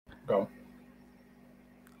Go.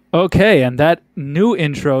 Okay, and that new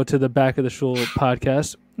intro to the Back of the Shul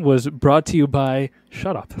podcast was brought to you by...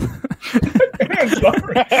 Shut up.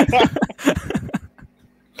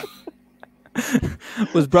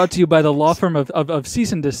 Was brought to you by the law firm of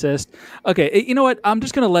Cease and Desist. Okay, you know what? I'm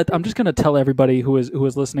just gonna tell everybody who is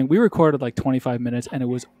listening. We recorded like 25 minutes, and it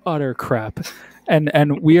was utter crap,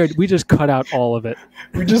 and we just cut out all of it.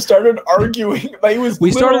 We just started arguing. Like, it was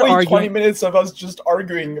literally 20 minutes of us just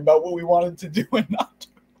arguing about what we wanted to do and not do.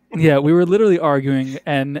 Yeah, we were literally arguing,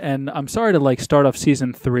 and I'm sorry to like start off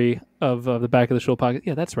season 3 of the Back of the Shul podcast.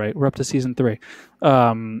 Yeah, that's right. We're up to season 3.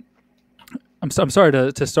 I'm sorry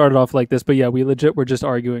to start it off like this, but yeah, we legit were just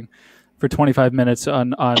arguing for 25 minutes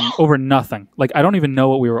on over nothing. Like, I don't even know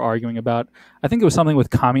what we were arguing about. I think it was something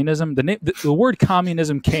with communism. The word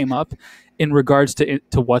communism came up in regards to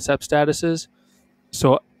WhatsApp statuses.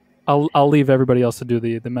 So I'll leave everybody else to do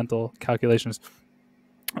the mental calculations.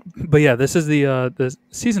 But yeah, this is the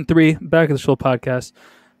season 3 Back of the Shul podcast.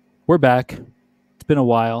 We're back. It's been a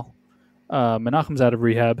while. Menachem's out of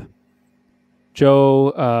rehab.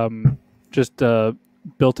 Joe just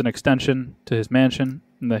built an extension to his mansion,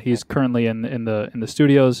 and that he's currently in the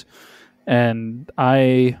studios. And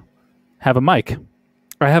I have a mic.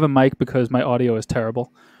 I have a mic because my audio is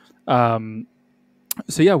terrible. So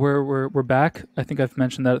yeah, we're back. I think I've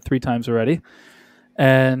mentioned that 3 times already,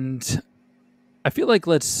 and I feel like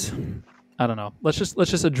let's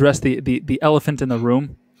just address the elephant in the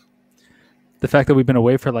room. The fact that we've been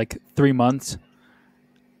away for like 3 months.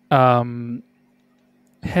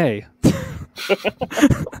 Hey.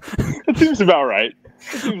 It seems about right.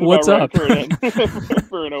 What's up? For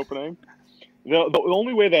an opening. The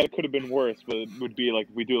only way that it could have been worse would be like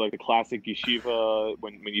if we do like the classic yeshiva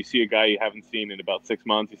when you see a guy you haven't seen in about 6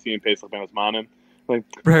 months, you see him Pesach Ben Osmanim. Like,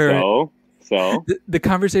 right. So the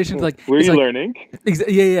conversation's like, where are you learning?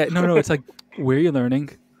 Yeah. No. It's like, where are you learning?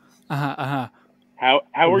 How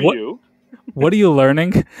are you? What are you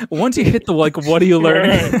learning? Once you hit the like, what are you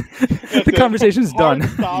learning? Right. The conversation's done.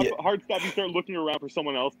 Hard stop. You start looking around for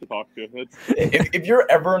someone else to talk to. If you're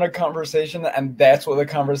ever in a conversation and that's what the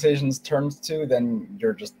conversation's turns to, then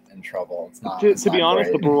you're just in trouble. It's not. To be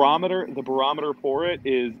honest, the barometer for it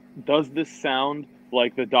is: does this sound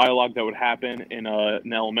like the dialogue that would happen in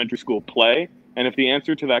an elementary school play? And if the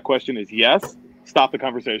answer to that question is yes, stop the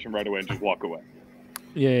conversation right away and just walk away.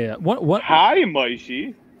 Yeah. What? Hi,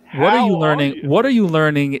 Maishi. What are you learning? What are you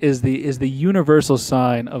learning is the universal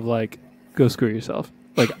sign of like, go screw yourself.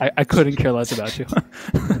 Like, I couldn't care less about you.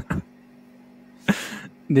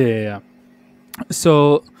 Yeah.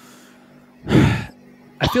 So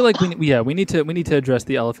I feel like we need to address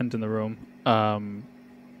the elephant in the room,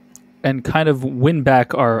 and kind of win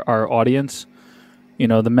back our audience. You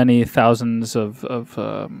know, the many thousands of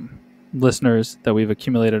listeners that we've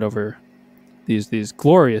accumulated over these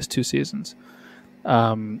glorious 2 seasons.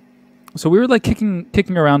 So we were like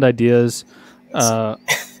kicking around ideas.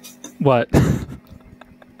 What?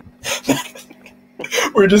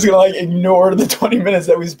 We're just gonna like ignore the 20 minutes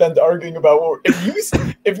that we spent arguing about what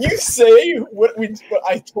if you say what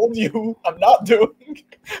I told you I'm not doing,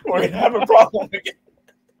 we're gonna have a problem again.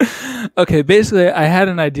 Okay, basically I had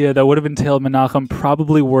an idea that would have entailed Menachem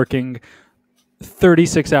probably working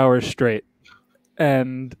 36 hours straight.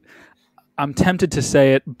 And I'm tempted to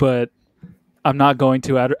say it, but I'm not going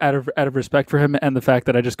to out of respect for him and the fact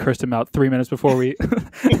that I just cursed him out 3 minutes before we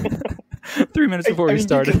 3 minutes before we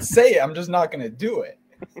started. You can say it, I'm just not going to do it.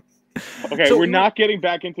 Okay, so we're not getting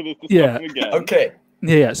back into this discussion again. Okay.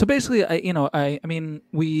 Yeah. So basically, I mean,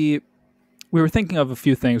 we were thinking of a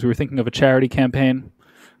few things. We were thinking of a charity campaign.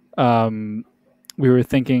 We were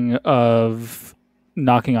thinking of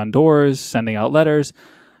knocking on doors, sending out letters.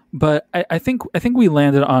 But I think we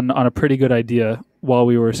landed on a pretty good idea while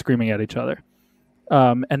we were screaming at each other,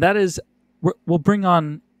 and that is we'll bring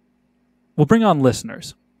on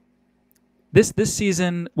listeners. This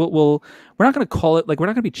season we're not going to call it, like, we're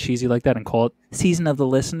not going to be cheesy like that and call it season of the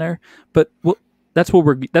listener, but that's what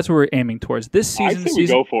we're aiming towards. This season, we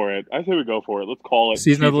go for it. I say we go for it. Let's call it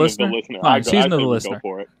season of the listener. Fine, season of the listener. Go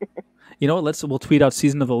for it. You know what? We'll tweet out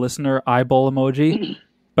season of the listener eyeball emoji.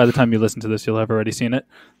 By the time you listen to this, you'll have already seen it.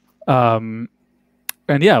 And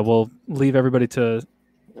yeah, we'll leave everybody to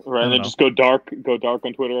and then just go dark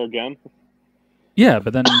on Twitter again. Yeah,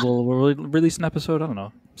 but then we'll release an episode, I don't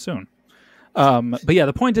know, soon. But yeah,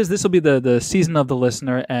 the point is this will be the season of the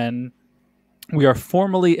listener, and we are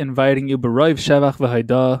formally inviting you, B'Roiv Shevach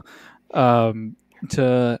V'Haidah,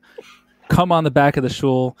 to come on the Back of the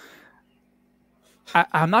Shul.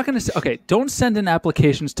 I'm not going to say, okay, don't send in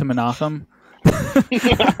applications to Menachem.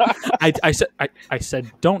 I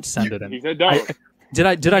said don't send it in. He said don't.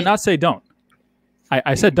 Did I not say don't?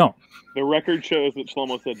 I said don't. The record shows that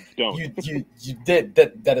Shlomo said don't. You did.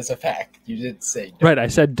 That is a fact. You did say don't. Right, I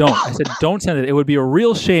said don't. I said don't send it. It would be a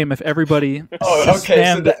real shame if everybody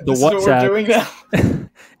spammed the this WhatsApp. is what we're doing now?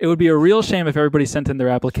 It would be a real shame if everybody sent in their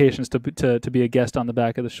applications to be a guest on the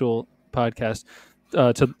Back of the Shul podcast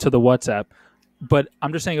to the WhatsApp. But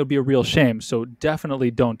I'm just saying it would be a real shame. So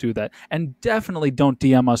definitely don't do that, and definitely don't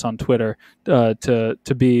DM us on Twitter to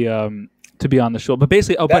be on the shul. But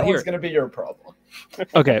basically, that one's going to be your problem.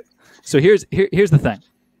 Okay, so here's the thing.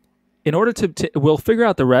 In order to we'll figure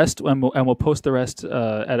out the rest, and we'll post the rest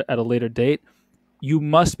at a later date. You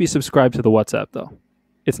must be subscribed to the WhatsApp, though.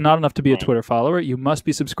 It's not enough to be a Twitter follower. You must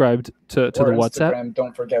be subscribed to the WhatsApp. Instagram.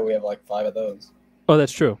 Don't forget, we have like 5 of those. Oh,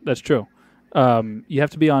 that's true. That's true. You have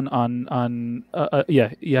to be on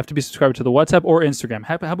you have to be subscribed to the WhatsApp or Instagram.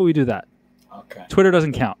 How about we do that? Okay. Twitter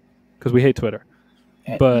doesn't count because we hate Twitter,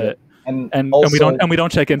 but and we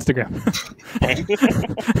don't check Instagram.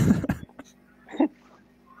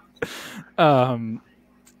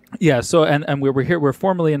 Yeah. So and we're here. We're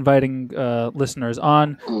formally inviting listeners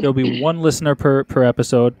on. There'll be one listener per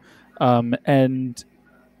episode, and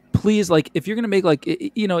please, like, if you're gonna make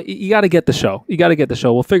you got to get the show. You got to get the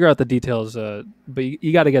show. We'll figure out the details, but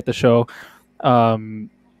you got to get the show.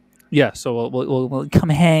 Yeah. So we'll come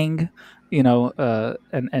hang,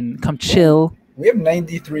 and come chill. We have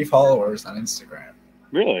 93 followers on Instagram.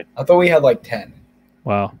 Really? I thought we had like 10.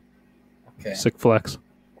 Wow. Okay. Sick flex.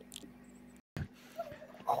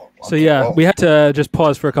 So yeah, we had to just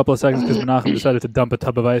pause for a couple of seconds because Menachem decided to dump a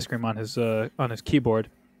tub of ice cream on his keyboard.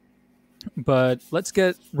 But let's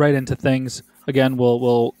get right into things. Again,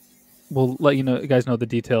 we'll let you guys know the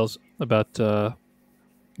details about the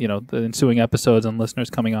ensuing episodes and listeners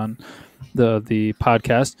coming on the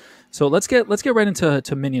podcast. So let's get right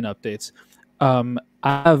into Minyan updates.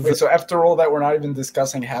 Wait, so after all that, we're not even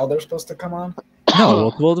discussing how they're supposed to come on?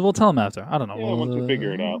 No, we'll tell them after. I don't know. Yeah, once we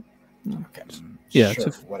figure it out. Okay. Yeah, sure,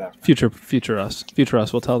 it's whatever. Future us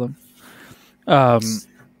will tell them.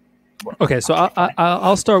 Okay, so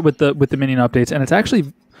I'll start with the Minyan updates, and it's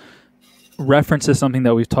actually references something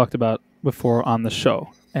that we've talked about before on the show,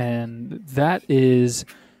 and that is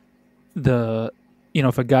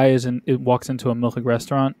if a guy walks into a milchig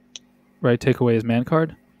restaurant, right, take away his man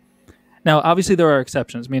card. Now, obviously, there are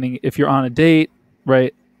exceptions, meaning if you're on a date,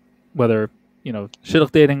 right, whether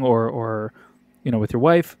shidduch dating or with your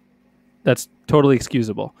wife, that's totally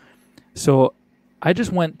excusable. So I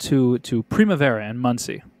just went to Primavera in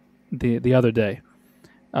Muncie the other day.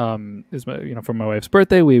 Is for my wife's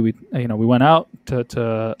birthday. We went out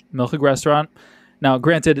to milchig restaurant. Now,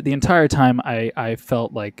 granted, the entire time I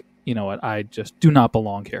felt like, I just do not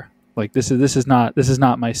belong here. Like this is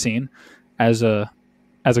not my scene as a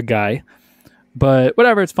guy. But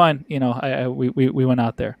whatever, it's fine. We went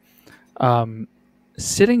out there.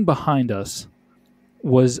 Sitting behind us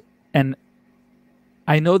was, and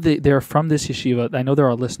I know that they're from this yeshiva. I know there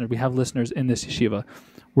are listeners. We have listeners in this yeshiva.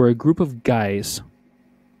 We're a group of guys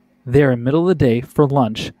there in the middle of the day for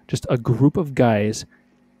lunch, just a group of guys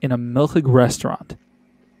in a milchig restaurant.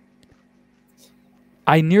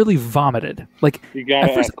 I nearly vomited. Like, you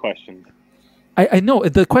gotta ask questions. I know.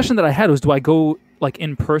 The question that I had was, do I go like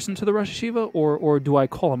in person to the Rosh Yeshiva or do I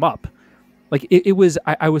call him up? Like it was,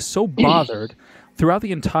 I was so bothered throughout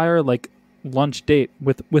the entire like lunch date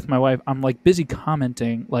with my wife. I'm like busy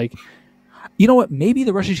commenting like, you know what? Maybe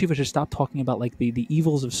the Rosh Yeshiva should stop talking about like the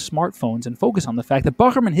evils of smartphones and focus on the fact that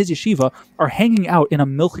Bachram and his yeshiva are hanging out in a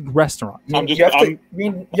milchig restaurant. You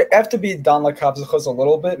have to be Don Lakabzachos a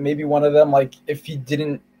little bit. Maybe one of them, like if he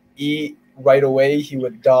didn't eat right away, he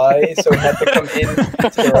would die, so he had to come in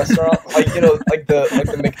to the restaurant, like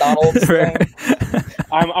the McDonald's thing.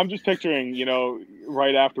 I'm just picturing,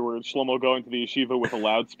 right afterwards, Shlomo going to the yeshiva with a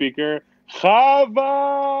loudspeaker.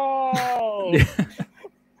 Chava!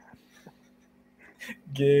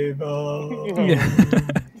 Give up. Yeah.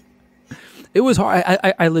 It was hard.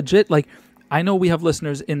 I legit, like, I know we have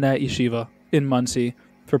listeners in that yeshiva in Muncie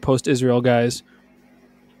for post-Israel guys.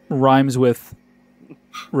 Rhymes with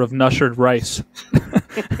Rav Nushered rice.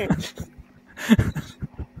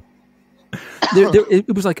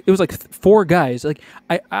 It was like 4 guys. Like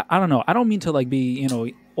I don't know. I don't mean to like be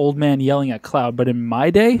old man yelling at cloud, but in my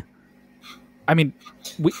day, I mean,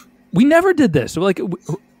 we never did this. So like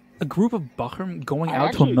a group of Bachram going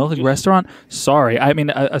out to a milchig restaurant. Sorry, I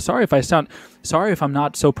mean, sorry if I'm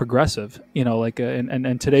not so progressive.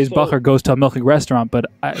 And today's Bachar goes to a milchig restaurant, but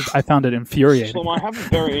I found it infuriating. So I have a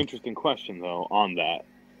very interesting question though on that.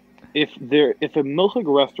 If a milchig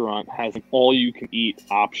restaurant has an all-you-can-eat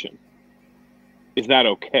option, is that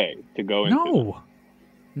okay to go into?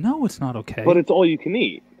 No, it's not okay. But it's all you can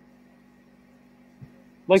eat.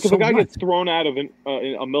 Like, if So a guy what? gets thrown out of in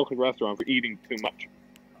a milk restaurant for eating too much,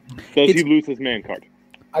 does he lose his man card?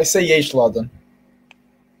 I say yesh laden.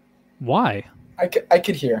 Why? I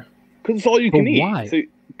could hear. Because it's all you But can eat. why?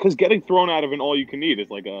 Because getting thrown out of an all you can eat is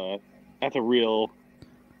like that's a real.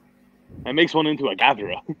 That makes one into a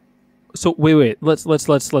gatherer. So wait.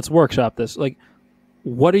 Let's workshop this. Like,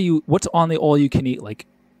 what's on the all you can eat? Like,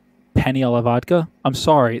 penny a la vodka? I'm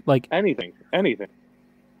sorry. Like, Anything.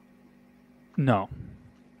 no,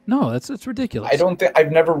 that's ridiculous. I don't think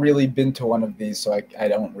I've never really been to one of these, so I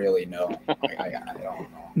don't really know. I don't know.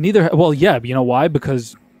 Neither. Well, yeah. You know why?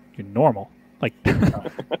 Because you're normal. Like,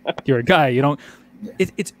 you're a guy. You don't.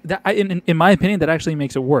 It's that. In my opinion, that actually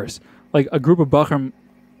makes it worse. Like, a group of bachrim,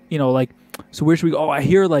 like, so where should we go? Oh, I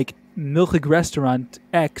hear like Milchig restaurant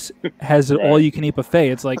X has an all you can eat buffet.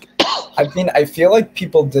 It's like, I mean, I feel like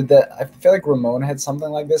people did that. I feel like Ramon had something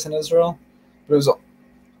like this in Israel, but it was.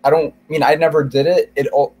 I never did it. It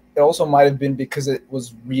also might have been because it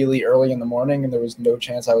was really early in the morning and there was no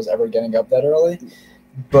chance I was ever getting up that early.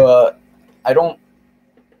 But I don't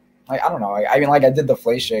know. I mean, like, I did the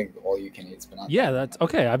fleshig all you can eat, but not. yeah, that's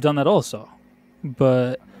okay. I've done that also,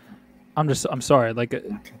 but I'm sorry. Like,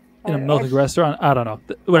 in a Milchig restaurant, I don't know.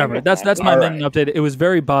 Whatever. That's my Minyan update. It was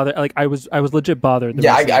very bothered. Like, I was legit bothered.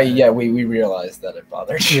 We realized that it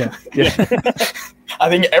bothered you. Yeah. I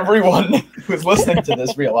think everyone who's listening to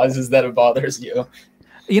this realizes that it bothers you.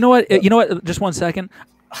 You know what? Just 1 second.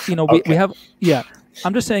 We have. Yeah.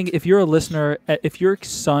 I'm just saying, if you're a listener, if your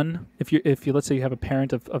son, if you let's say you have a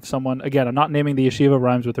parent of someone. Again, I'm not naming the yeshiva,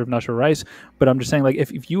 rhymes with Rav Nasher Rice, but I'm just saying, like,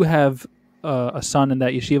 if you have a son in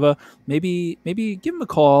that yeshiva, maybe give him a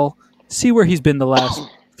call, see where he's been the last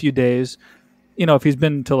few days. If he's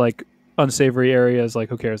been to like unsavory areas, like,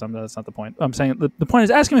 who cares? That's not the point. I'm saying the point is,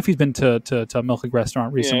 ask him if he's been to a Milchig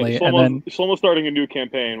restaurant recently. Yeah, and then Shlomo's starting a new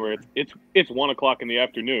campaign where it's 1:00 in the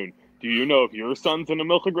afternoon. Do you know if your son's in a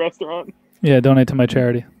Milchig restaurant? Yeah, donate to my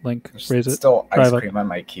charity. Link, raise it. Still ice cream on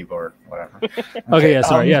my keyboard, whatever. Okay, yeah,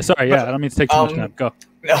 sorry. I don't mean to take too much time. Go.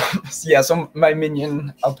 No, yeah, so my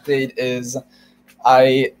Minyan update is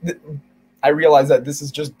I realize that this is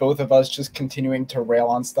just both of us just continuing to rail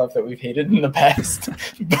on stuff that we've hated in the past.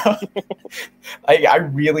 But I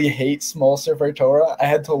really hate small Sefer Torah. I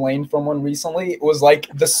had to lane from one recently. It was like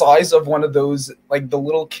the size of one of those, like the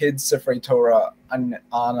little kids Sefer Torah on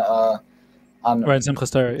right,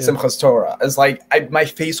 Simchas Torah. Yeah. Simchas Torah. It's like my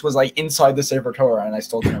face was like inside the Sefer Torah, and I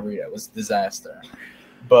still couldn't read it. It was a disaster.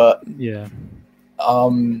 But yeah.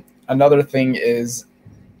 Another thing is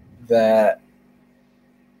that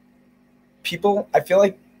people. I feel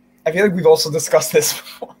like we've also discussed this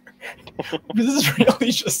before. This is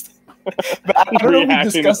really just. But I don't know if we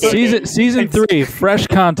discussed it. Season 3, fresh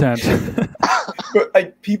content. But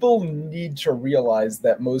like, people need to realize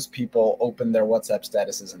that most people open their WhatsApp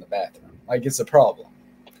statuses in the bathroom. Like, it's a problem.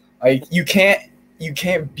 Like, you can't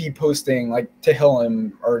be posting like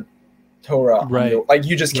Tehillim or Torah. Right. Like,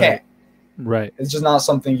 you just can't. Right. It's just not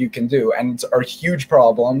something you can do, and it's a huge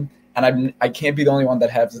problem. And I can't be the only one that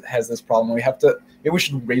has this problem. Maybe we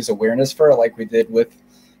should raise awareness for it, like we did with.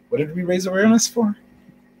 What did we raise awareness for?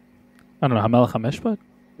 I don't know. Hamelech HaMishpat?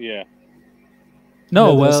 Yeah.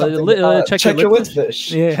 No, check your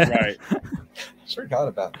Litfish. Yeah. Right. I forgot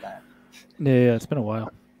about that. Yeah, it's been a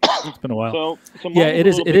while. So yeah, it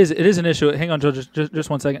is an issue. Hang on, Joe, just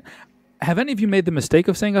 1 second. Have any of you made the mistake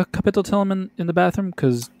of saying a Kapitel Tehillim in the bathroom?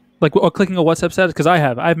 Because, like, or clicking a WhatsApp status? Because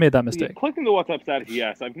I've made that mistake. Yeah, clicking the WhatsApp status,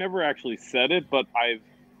 yes. I've never actually said it, but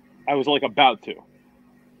I was like about to.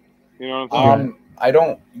 You know what I'm saying? I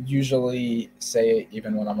don't usually say it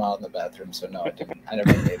even when I'm out in the bathroom, so no, I didn't. I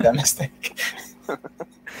never made that mistake.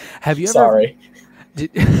 Have you ever? Sorry.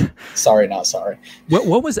 Sorry, not sorry.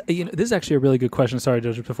 What was this is actually a really good question. Sorry,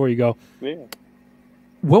 Joseph. Before you go, Yeah.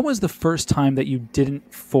 What was the first time that you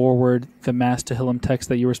didn't forward the Mass Tehillim text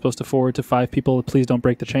that you were supposed to forward to 5 people? Please don't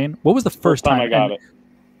break the chain. What was the first time I got it?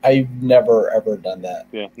 I've never ever done that.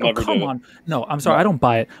 Yeah, never. Come on. No, I'm sorry. I don't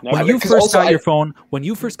buy it. Never. When you first got your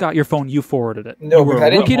phone, you forwarded it. No, you were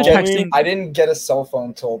rookie to texting. I didn't get a cell phone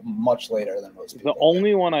until much later than most people. The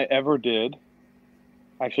only one I ever did.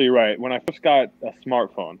 Actually, you're right. When I first got a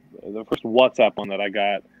smartphone, the first WhatsApp one that I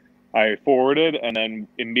got, I forwarded and then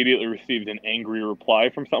immediately received an angry reply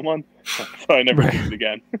from someone. So I never did it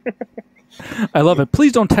again. I love it.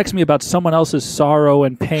 Please don't text me about someone else's sorrow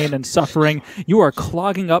and pain and suffering. You are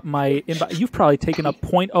clogging up my inbox. You've probably taken up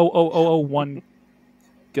 0.00001.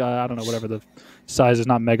 I don't know, whatever the size is,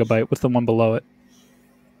 not megabyte. What's the one below it?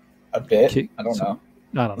 A bit? I don't know.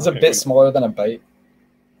 I don't know. It's a bit smaller than a byte.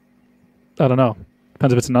 I don't know.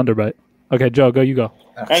 Depends if it's an underbyte. Okay, Joe, go. You go.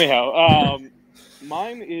 Anyhow,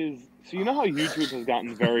 mine is, so you know how YouTube has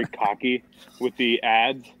gotten very cocky with the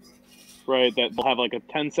ads, right? That they'll have like a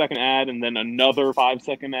 10-second ad and then another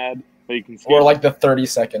 5-second ad that you can skip. Or like the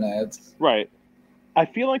 30-second ads. Right. I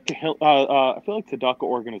feel like tzedakah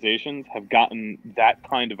organizations have gotten that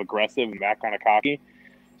kind of aggressive and that kind of cocky.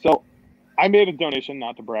 So I made a donation,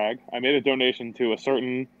 not to brag. I made a donation to a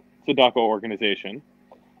certain tzedakah organization.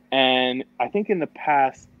 And I think in the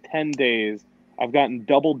past 10 days, I've gotten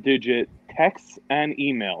double-digit texts and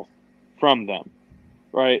emails from them.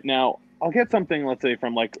 Right? Now, I'll get something, let's say,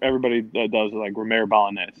 from like everybody that does like Romer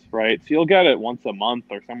Balanes, right? So you'll get it once a month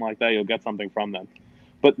or something like that. You'll get something from them.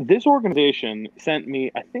 But this organization sent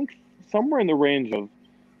me, I think, somewhere in the range of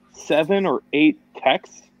 7 or 8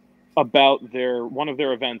 texts about one of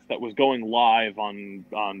their events that was going live on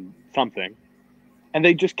something, and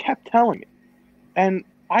they just kept telling it. And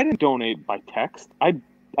I didn't donate by text. I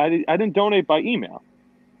didn't donate by email.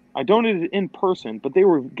 I donated in person, but they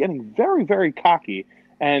were getting very, very cocky.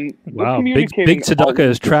 And wow, Big Tzedakah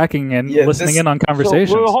is tracking and listening in on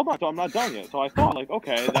conversations. So, hold on, so I'm not done yet. So I thought, like,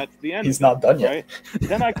 okay, that's the end. He's not done yet. Right?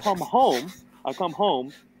 Then I come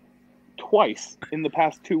home twice in the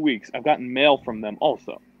past 2 weeks. I've gotten mail from them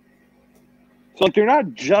also. So like, they're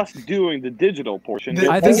not just doing the digital portion.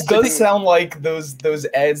 This does sound like those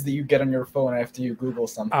ads that you get on your phone after you Google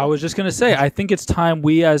something. I was just going to say, I think it's time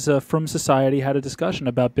we as a From Society had a discussion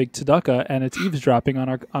about Big Tzedakah and its eavesdropping on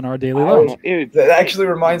our daily lives. That actually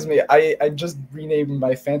reminds me, I just renamed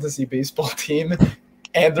my fantasy baseball team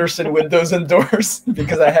Anderson Windows and Doors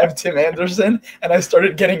because I have Tim Anderson, and I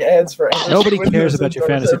started getting ads for Anderson. Nobody Windows cares about your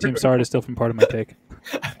fantasy everywhere. team. Sorry to steal from part of my take.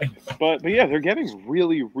 But yeah, they're getting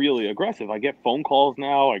really, really aggressive. I get phone calls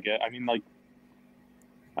now. I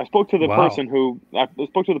spoke to the person who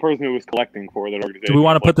was collecting for that organization. Do we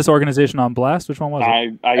want to put this organization on blast? Which one was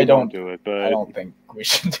it? I don't do it, but I don't think we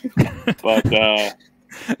should do that. But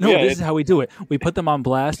no, this is how we do it. We put them on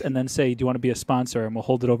blast and then say, "Do you want to be a sponsor?" And we'll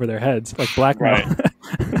hold it over their heads like blackmail. Right.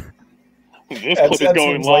 This that clip is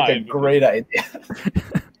going seems live. like a great idea.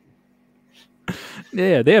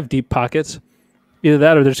 Yeah, they have deep pockets. Either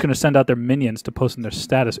that, or they're just going to send out their minions to post in their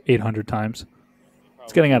status 800 times.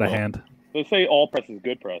 It's getting out of hand. They say all press is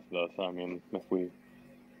good press, though. So I mean, if we.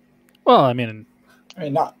 Well, I mean,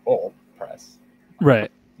 not all press.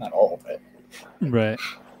 Right. Not all of it. Right.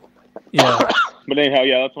 Yeah. But anyhow,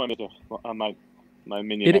 yeah, that's my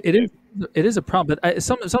Minyan. It is a problem, but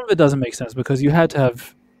some of it doesn't make sense because you had to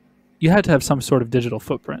have some sort of digital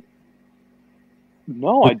footprint.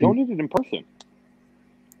 No, I donated in person.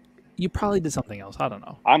 You probably did something else. I don't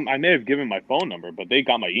know. I may have given my phone number, but they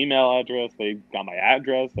got my email address. They got my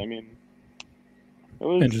address. I mean, it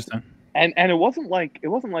was interesting. And it wasn't like it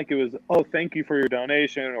was, oh, thank you for your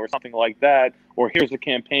donation or something like that, or here's the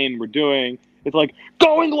campaign we're doing. It's like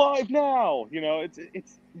going live now. You know,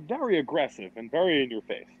 it's very aggressive and very in your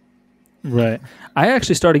face. Right. I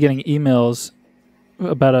actually started getting emails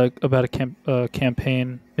about a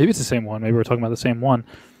campaign. Maybe it's the same one. Maybe we're talking about the same one.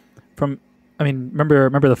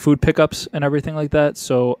 Remember the food pickups and everything like that.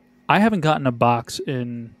 So I haven't gotten a box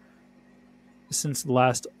since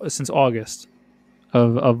August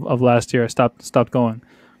of last year. I stopped going,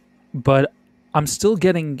 but I'm still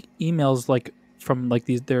getting emails like from like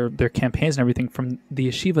their campaigns and everything from the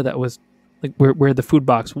yeshiva that was like where the food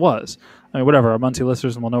box was. I mean, whatever, our Muncie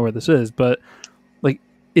listeners will know where this is, but like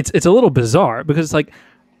it's a little bizarre because it's like,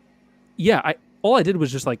 yeah, all I did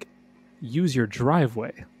was just like use your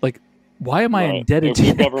driveway. Like, why am I indebted to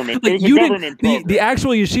you? Government? Like, you didn't. The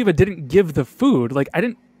actual yeshiva didn't give the food. Like, I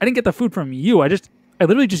didn't get the food from you. I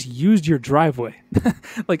literally just used your driveway.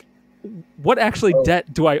 Like, what actually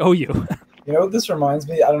debt do I owe you? You know what this reminds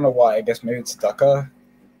me? I don't know why. I guess maybe it's tzedakah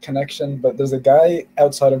connection, but there's a guy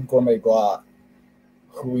outside of Gourmet Gla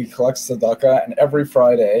who he collects tzedakah, and every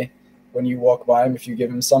Friday when you walk by him, if you give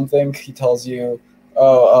him something, he tells you,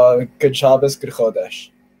 good Shabbos, good Chodesh.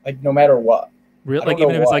 Like, no matter what. Really? Like,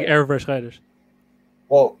 even if it's like Erev Rosh Chodesh?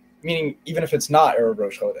 Well, meaning even if it's not Erev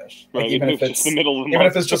Rosh Chodesh. Right, like, even if it's the middle of the month. Even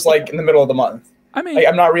if it's just like in the middle of the month. I mean, like,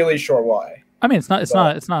 I'm not really sure why. I mean, it's not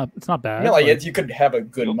bad. Yeah, like you could have a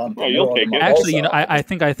good month. You'll take it. Actually, you know, I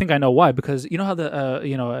think I know why, because you know how I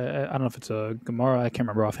don't know if it's a Gemara, I can't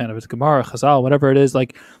remember offhand if it's Gemara, Chazal, whatever it is.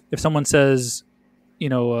 Like, if someone says,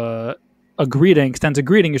 a greeting, extends a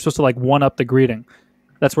greeting, you're supposed to like one up the greeting.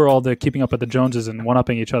 That's where all the keeping up with the Joneses and one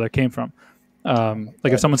upping each other came from.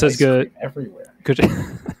 Like if someone says good everywhere,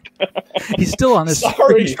 he's still on this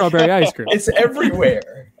strawberry ice cream. It's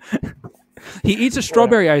everywhere. He eats a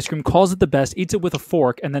strawberry ice cream, calls it the best, eats it with a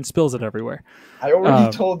fork, and then spills it everywhere. I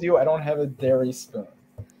already told you I don't have a dairy spoon.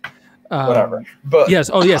 whatever. But yes.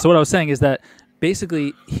 Oh, yeah. So what I was saying is that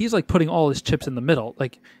basically he's like putting all his chips in the middle.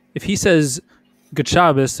 Like if he says Good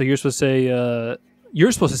Shabbos, so you're supposed to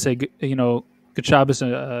say Good Shabbos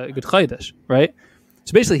and Good Chaydish, right?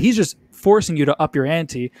 So basically he's just forcing you to up your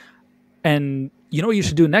ante. And you know what you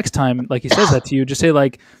should do next time? Like he says that to you, just say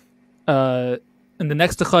like in the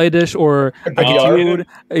next Chaydish or Agud,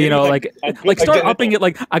 start upping it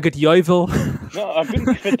like Agud Yovel.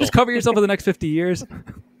 No, just cover yourself for the next 50 years.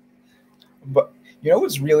 But you know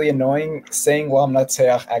what's really annoying? Saying Lam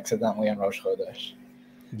Natseach accidentally on Rosh Chodesh.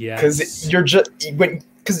 Yeah. Because you're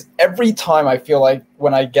because every time I feel like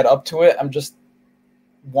when I get up to it, I'm just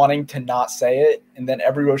wanting to not say it, and then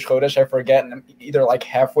every Rosh Chodesh I forget, and I'm either like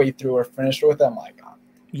halfway through or finished with it. I'm like, oh.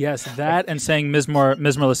 Yes, that and saying Mizmor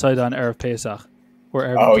L'Sayda on Erev Pesach. Or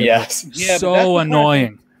Erev oh Kippur. yes, yeah, so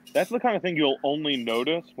annoying. That's the kind of thing you'll only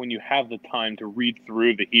notice when you have the time to read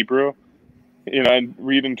through the Hebrew, and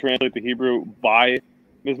read and translate the Hebrew by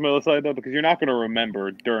Mizmor L'Sayda, because you're not going to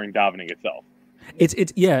remember during davening itself. It's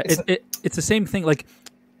the same thing. Like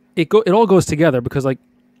it all goes together because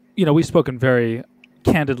we've spoken very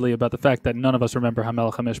candidly about the fact that none of us remember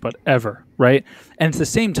Hamelech HaMishpat ever, right? And it's the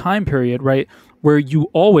same time period, right, where you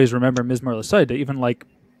always remember Mizmor L'Sayda, even like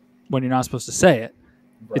when you're not supposed to say it.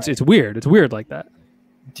 Right. It's weird. It's weird like that.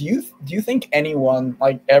 Do you think anyone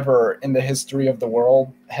like ever in the history of the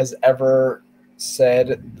world has ever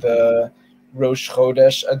said the Rosh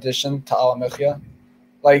Chodesh addition to Al Mechia?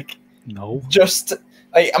 Like no. Just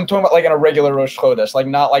I'm talking about like in a regular Rosh Chodesh, like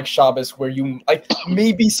not like Shabbos where you like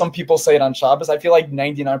maybe some people say it on Shabbos. I feel like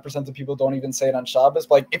 99% of people don't even say it on Shabbos.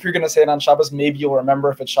 But like if you're gonna say it on Shabbos, maybe you'll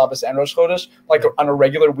remember if it's Shabbos and Rosh Chodesh. Like on a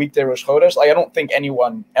regular weekday Rosh Chodesh, like I don't think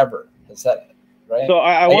anyone ever has said it. Right? So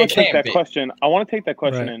I like want to take that question. I want to take that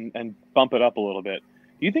question right. and bump it up a little bit.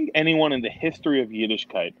 Do you think anyone in the history of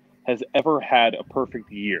Yiddishkeit has ever had a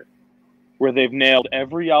perfect year where they've nailed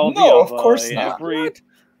every Yalvi? No, of course not. What?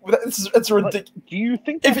 It's ridiculous. Do you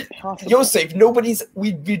think that's possible? Yosef,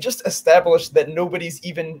 we just established that nobody's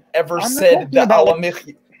even ever said the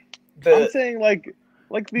Alamich. I'm saying like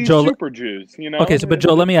these Joe, super Jews, you know? Okay, so but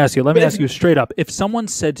Joe, let me ask you straight up. If someone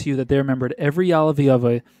said to you that they remembered every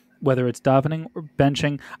Yalav, whether it's davening or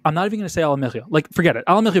benching, I'm not even going to say Alamich. Like, forget it.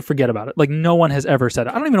 Alamich, forget about it. Like, no one has ever said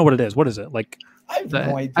it. I don't even know what it is. What is it? Like, I have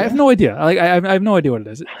no idea. I have no idea. Like, I have no idea what it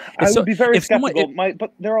is. I would be very skeptical.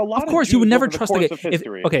 But there are a lot of course, Jews you would never over trust the the course guy. of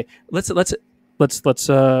history. Okay, let's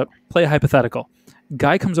play a hypothetical.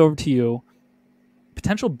 Guy comes over to you,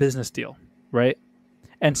 potential business deal, right?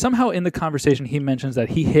 And somehow in the conversation he mentions that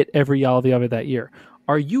he hit every Yalav that year.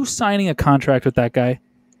 Are you signing a contract with that guy?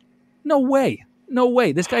 No way. No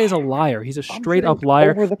way. This guy is a liar. He's a straight up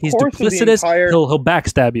liar. He's duplicitous. He'll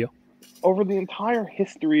backstab you. Over the entire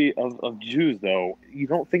history of Jews, though, you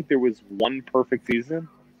don't think there was one perfect season?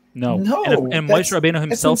 No. And Moshe Rabbeinu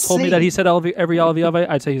himself told me that he said every Yalav,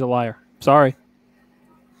 I'd say he's a liar. Sorry.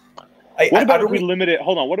 What about if we limit it?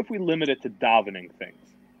 Hold on. What if we limit it to davening things?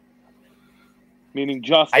 Meaning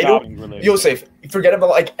just davening related. Yosef, forget about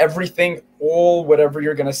like everything, all whatever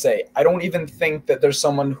you're gonna say. I don't even think that there's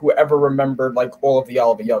someone who ever remembered like all of the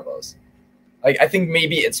Yavos. Like I think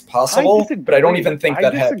maybe it's possible, but I don't even think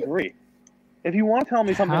that happened. I disagree. If you want to tell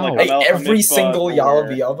me something like every single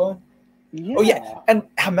Yava. Yeah. Oh yeah, and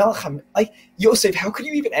Hamel, like Yosef, how could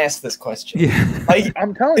you even ask this question? Yeah. Like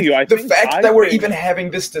I'm telling you, the fact that we're even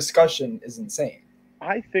having this discussion is insane.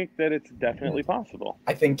 I think that it's definitely possible.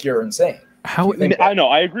 I think you're insane. I know,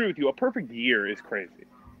 I agree with you. A perfect year is crazy,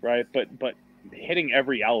 right? But hitting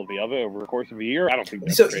every Alavi over the course of a year, I don't think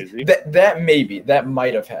that's crazy. That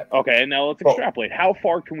might have happened. Okay, now let's extrapolate. How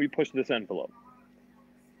far can we push this envelope?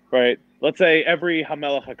 Right? Let's say every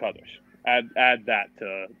Hamelech HaKadosh. Add that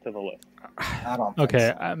to the list. I don't think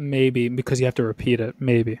so. Maybe, because you have to repeat it.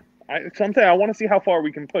 Maybe. I'm saying I want to see how far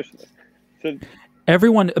we can push this. So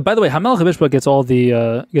everyone, by the way, Hamelech HaMishpat gets all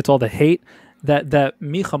the hate. That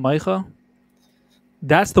Micha Meicha,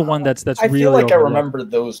 that's the one that's I really. I feel like overlooked. I remember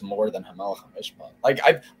those more than Hamelech HaMishpat. Like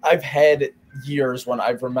I've had years when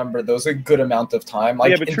I've remembered those a good amount of time.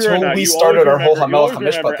 Like until we started our whole Hamelech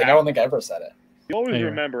HaMishpat thing, I don't think I ever said it. You always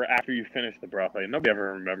remember after you finish the bracha. Nobody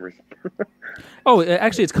ever remembers. Oh,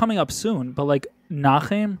 actually, it's coming up soon. But like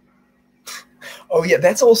Nachem. Oh yeah,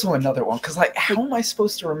 that's also another one. Because like, how am I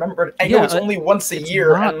supposed to remember it? I know it's only once a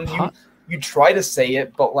year, and you try to say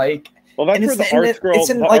it, but like, well, that's where the art scroll. It's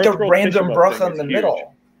in like a random bracha in the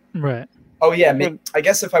middle. Right. Oh yeah, I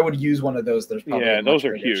guess if I would use one of those, there's probably those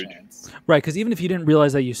are huge. Chance. Right, because even if you didn't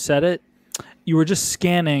realize that you said it, you were just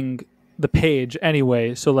scanning the page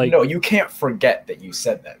anyway. So like, no, you can't forget that you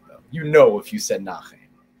said that though. You know if you said Nachem.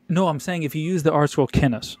 No, I'm saying if you use the art scroll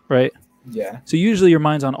Kinnis, right? Yeah. So usually your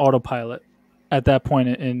mind's on autopilot at that point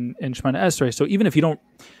in Shemana Esrei. So even if you don't,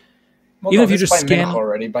 Well, even no, if you this just by scan, Mincha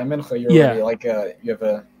already. By Mincha, you're Yeah. already like you have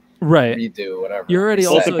a right, redo, whatever. you're already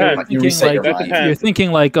Well, it also depends. You thinking reset your like mind. you're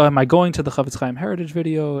thinking like, am I going to the Chavetz Chaim Heritage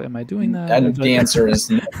video? Am I doing that? And the answer is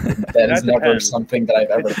no. That is never depends. something that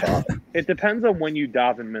I've ever thought. It depends on when you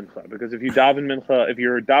daven mincha, because if you daven mincha, if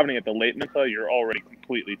you're davening at the late mincha, you're already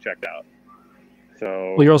completely checked out.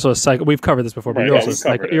 So Well, you're also a psycho. We've covered this before, but Right, you're yeah, also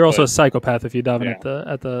we've covered it, you're also but- a psychopath if you daven Yeah.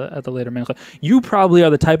 at the later mincha. You probably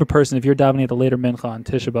are the type of person, if you're davening at the later mincha on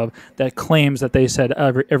Tisha B'av, that claims that they said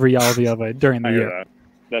every Yal V'Yavai during the I year. hear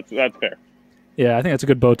that. That's fair. Yeah, I think that's a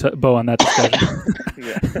good bow on that discussion.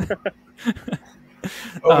 Yeah.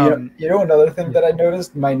 Oh, you know another thing that I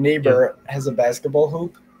noticed? My neighbor has a basketball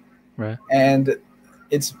hoop, Right. and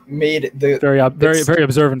it's made Very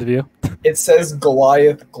observant of you. it says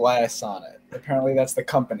Goliath Glass on it. Apparently that's the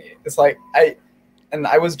company. It's like I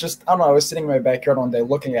was just, I don't know, I was sitting in my backyard one day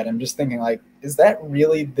looking at him, just thinking like, is that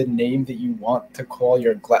really the name that you want to call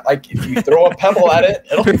your glass? Like if you throw a pebble at it,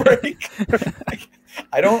 it'll break. Like,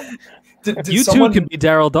 I don't. Did You someone, too can be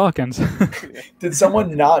Daryl Dawkins. Did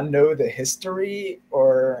someone not know the history,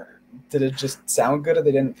 or did it just sound good and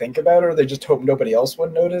they didn't think about it, or they just hope nobody else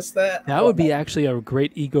would notice that? That would be actually a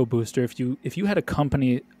great ego booster if you had a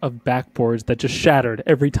company of backboards that just shattered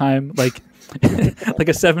every time, like like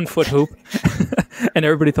a 7-foot hoop, and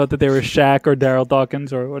everybody thought that they were Shaq or Daryl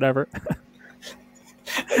Dawkins or whatever.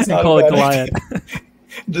 That's And not call a it bad Goliath.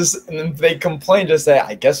 Just and then they complain, just say,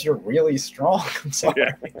 I guess you're really strong. I'm sorry.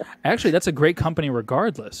 Yeah. Actually, that's a great company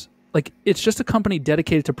regardless. Like it's just a company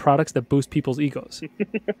dedicated to products that boost people's egos.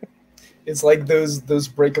 It's like those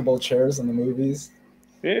breakable chairs in the movies.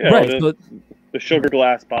 Yeah. Right. The sugar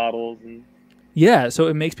glass bottles and Yeah, so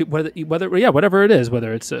it makes people whatever it is,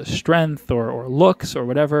 whether it's strength or looks or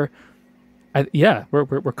whatever.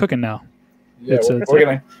 We're cooking now. Yeah, we're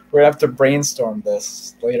gonna have to brainstorm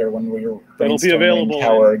this later when we're It'll be brainstorming available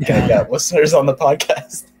how we're in- gonna get listeners on the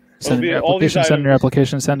podcast. Send in your all these application. Send in your items-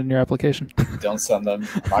 application. Send in your application. Don't send them.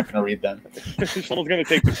 I'm not gonna read them. someone's gonna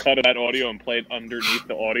take the cut of that audio and play it underneath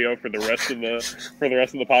the audio for the rest of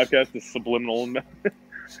the podcast. The subliminal.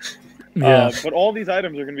 Yeah. But all these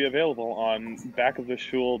items are going to be available on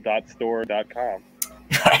backoftheshul.store.com.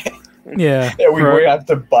 Right? Yeah. Yeah, we have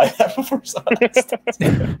to buy that before someone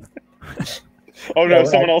starts. Oh no, Yeah,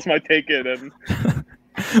 someone else might take it and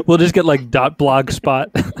We'll just get like .blogspot.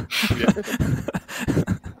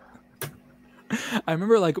 I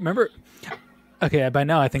remember. Okay, by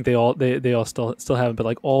now I think they all still have it, but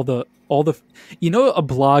like all the a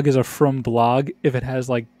blog is a from blog if it has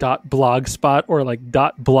like .blogspot or like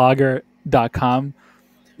 .blogger.com.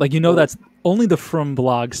 Like that's only the from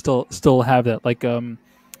blog still have that. Like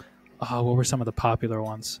what were some of the popular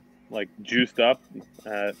ones? like juiced up.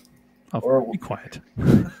 Or- Be quiet.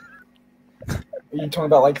 Are you talking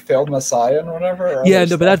about like failed Messiah and whatever? Or Yeah,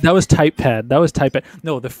 other no, but stuff? that was TypePad. That was TypePad.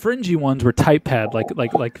 No, the fringy ones were TypePad,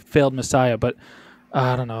 like failed Messiah. But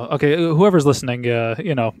I don't know. Okay, whoever's listening,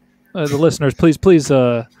 the listeners, please,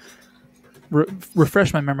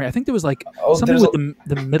 refresh my memory. I think there was like something there's with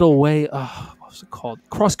the middle way. What was it called?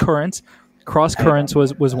 Cross Currents. Cross Currents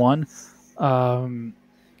was one.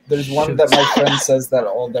 There's one that my friend says that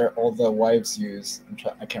all the wives use.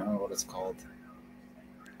 I can't remember what it's called.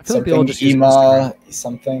 I feel like they all just use Ima,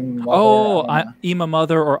 something. Mother, Oh, I don't know. I'm a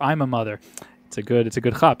mother or I'm a mother. It's a good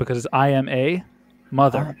chop because it's I am a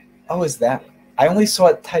mother. Oh, is that? I only saw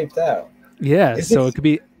it typed out. Yeah, Is so it- it could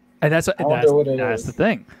be, and that's wonder what it that's is. the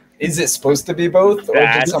thing. Is it supposed to be both? Or did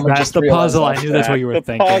That's someone That's just the realize puzzle. I that? knew that's what you were That's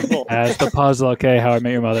the thinking. puzzle. That's the puzzle. Okay, How I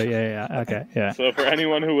Met Your Mother. Yeah. Okay, yeah. So for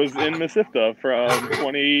anyone who was in Mesivta from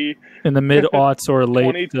 20, In the mid aughts or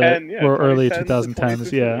late 2010, or early 2010 to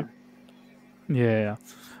 2010s. Yeah.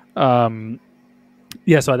 2015.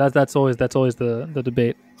 Yeah. So that's always the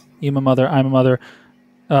debate. I'm a mother. I'm a mother.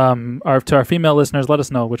 To our female listeners, let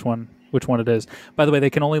us know which one it is. By the way, they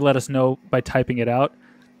can only let us know by typing it out.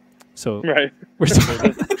 So Right. we're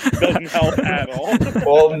Doesn't help at all.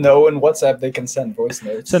 Well, no, in WhatsApp they can send voice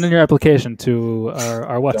notes. send in your application to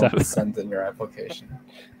our WhatsApp. Don't send in your application.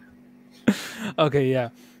 Okay, yeah.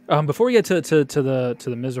 Before we get to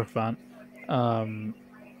the Mizrach Vant,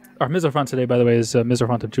 our Mizrach Vant today, by the way, is Mizrach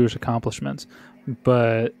Vant of Jewish accomplishments.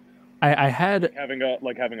 But I had having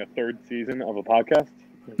a third season of a podcast.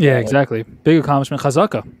 exactly, big accomplishment.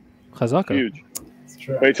 Chazaka. Huge. It's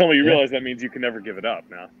true. Wait, tell me you Yeah. realize that means you can never give it up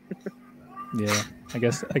now. Yeah, I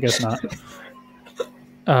guess not.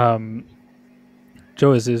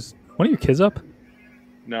 Joe, is one of your kids up?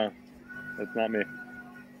 No, that's not me.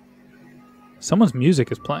 Someone's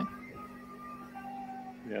music is playing.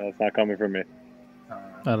 Yeah, that's not coming from me.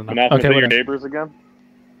 I don't know. Menachem, Okay, is that your whatever. neighbors again?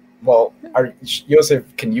 Well,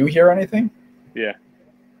 Yosef, can you hear anything? Yeah.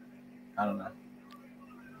 I don't know.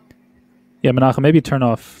 Yeah, Menachem, maybe turn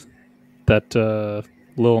off that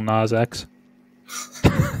Lil Nas X.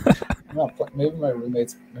 Maybe my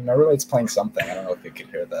roommate's playing something. I don't know if you could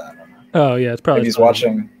hear that. I don't know. Oh yeah, it's probably Maybe he's fine.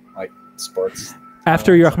 watching like sports.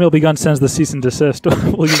 After Yerachmiel Begun sends the cease and desist,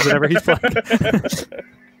 we'll use whatever he's playing.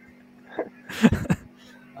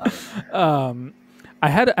 I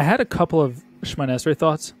had a couple of Shemona Esrei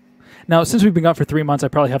thoughts. Now, since we've been gone for 3 months, I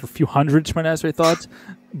probably have a few hundred Shemona Esrei thoughts,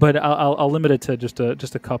 but I'll limit it to just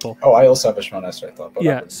a couple. Oh, I also have a Shemona Esrei thought. But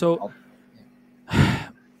Yeah. So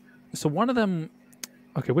one of them.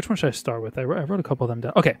 Okay, which one should I start with? I wrote a couple of them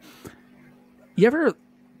down. Okay. You ever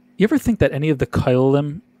think that any of the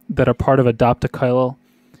Kailim that are part of Adopt a Kailil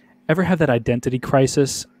ever have that identity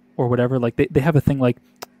crisis or whatever? Like they have a thing like,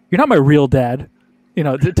 you're not my real dad. You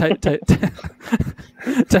know, type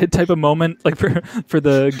of moment like for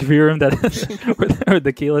the Gvirim that or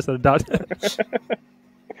the Keelis that adopt.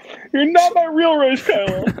 You're not my real race,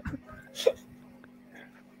 Kyle.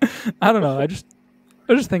 I don't know. I was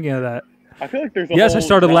just thinking of that. I feel like there's a I whole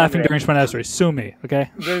started genre. laughing during Shemona Esrei. Sue me, okay?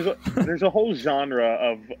 There's a whole genre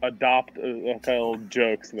of adopt a Kyle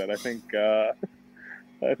jokes that I think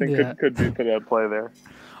could be put at play there.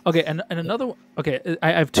 Okay, and another one. Okay,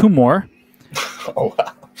 I have two more. Oh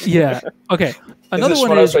wow. Yeah. Okay. Another is one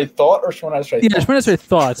Shemona is Esrei thought or Shemona Esrei? yeah, Shemona Esrei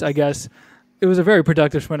thoughts. I guess it was a very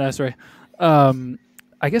productive Shemona Esrei.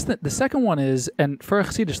 I guess the second one is, and for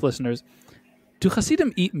Hasidic listeners, do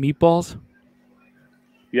Hasidim eat meatballs?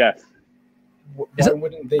 Yes. Why Is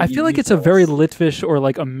wouldn't they I eat feel like it's a very meatballs? Litvish or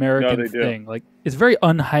like American No, they do. thing. Like it's a very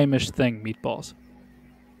unheimish thing. Meatballs.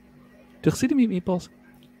 Do Hasidim eat meatballs?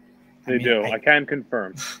 They do. I can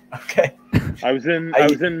confirm. Okay. I was in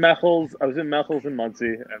Mechels. I was in Mechels in Muncie,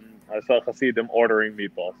 and I saw Hasidim ordering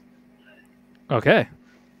meatballs. Okay.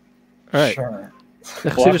 All right. Sure.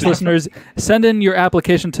 Hasidic listeners, send in your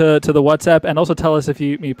application to the WhatsApp and also tell us if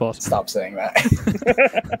you eat meatballs. Stop saying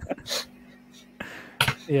that.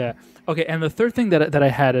 Yeah. Okay. And the third thing that I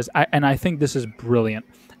had is, I think this is brilliant.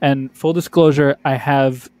 And full disclosure,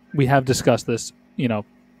 we have discussed this,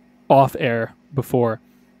 off air before,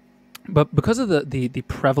 but because of the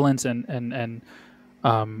prevalence and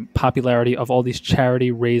popularity of all these charity,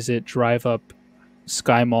 Raise It, Drive Up,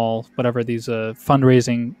 Sky Mall, whatever these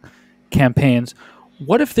fundraising campaigns,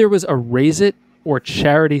 what if there was a Raise It or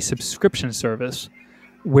charity subscription service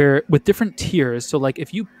where with different tiers? So like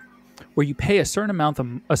where you pay a certain amount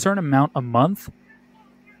a month,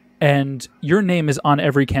 and your name is on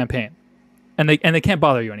every campaign, and they can't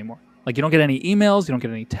bother you anymore. Like you don't get any emails, you don't get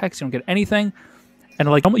any texts, you don't get anything, and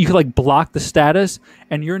like you could like block the status,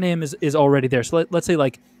 and your name is already there. So let's say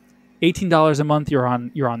like $18 a month, you're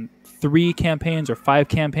on 3 campaigns or 5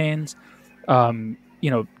 campaigns,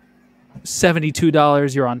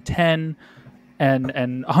 $72 you're on 10, and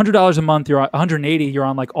 $100 a month you're on 180, you're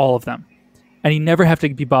on like all of them. And you never have to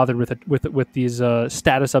be bothered with these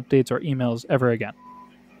status updates or emails ever again.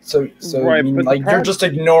 So Right, you mean, but like you're just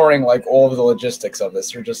ignoring like all of the logistics of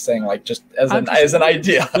this. You're just saying like just as an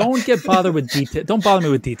idea. Don't get bothered with detail. Don't bother me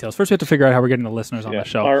with details. First, we have to figure out how we're getting the listeners on the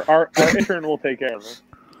show. Our intern will take care of it.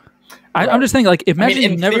 I'm just saying, like, imagine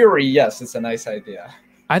in theory, yes, it's a nice idea.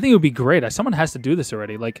 I think it would be great. Someone has to do this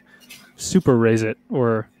already. Like, super raise it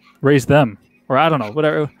or raise them or I don't know,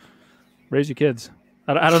 whatever. Raise your kids.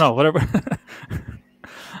 I don't know, whatever.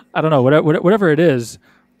 I don't know, whatever it is.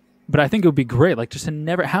 But I think it would be great, like just to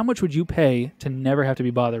never. How much would you pay to never have to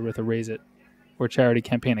be bothered with a Raise It or charity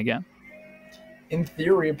campaign again? In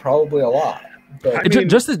theory, probably a lot. But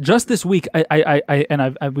Just this week,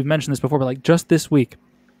 we've mentioned this before, but like just this week,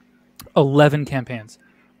 11 campaigns,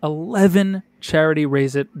 11 charity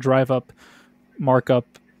Raise It, Drive Up, Markup,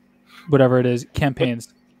 whatever it is,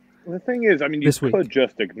 campaigns. The thing is, I mean, you could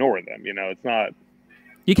just ignore them. It's not.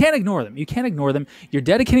 You can't ignore them. You're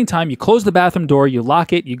dedicating time. You close the bathroom door. You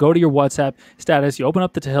lock it. You go to your WhatsApp status. You open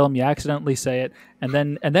up the Tehillim. You accidentally say it, and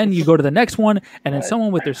then you go to the next one. And then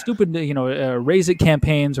someone with their stupid, Raise It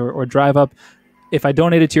campaigns or Drive Up. If I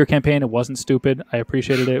donated to your campaign, it wasn't stupid. I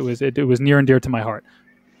appreciated it. It was near and dear to my heart.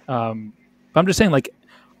 But I'm just saying, like,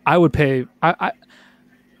 I would pay.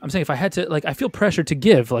 I'm saying if I had to, like, I feel pressure to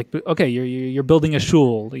give. Like, okay, you're building a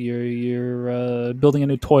shul, you're building a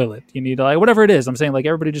new toilet. You need like whatever it is. I'm saying like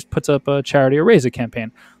everybody just puts up a charity or Raise It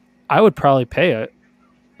campaign. I would probably pay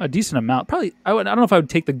a decent amount. Probably I don't know if I would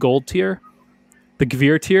take the gold tier, the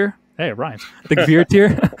Gvir tier. Hey, it rhymes. The Gvir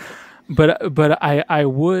tier. But I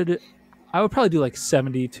would probably do like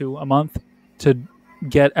 $72 a month to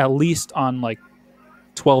get at least on like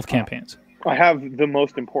 12 campaigns. I have the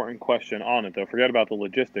most important question on it, though. Forget about the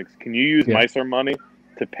logistics. Can you use Meiser money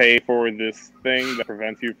to pay for this thing that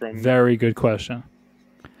prevents you from... Very good question.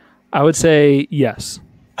 I would say yes.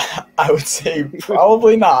 I would say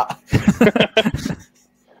probably not.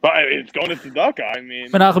 But it's going to Tzedakah. I mean...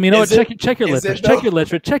 Menachem, you know what? Check your litfish. Check your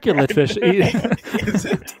litfish. Check your litfish. Is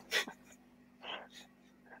it?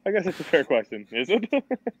 I guess it's a fair question. Is it?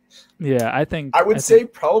 Yeah, I think... I would say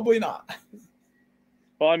probably not.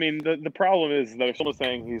 Well, I mean, the problem is that if someone's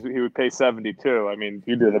saying he would pay 72, I mean,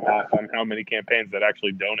 you do the math on how many campaigns that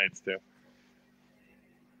actually donates to.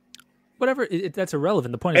 Whatever, that's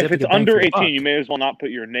irrelevant. The point is, if it's under 18, you may as well not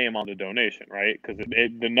put your name on the donation, right? Because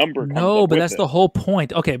the number comes No, up but with that's it. the whole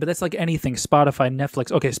point. Okay, but that's like anything. Spotify,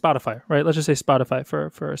 Netflix. Okay, Spotify, right? Let's just say Spotify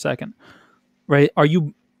for a second, right?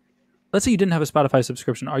 Let's say you didn't have a Spotify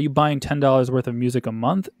subscription. Are you buying $10 worth of music a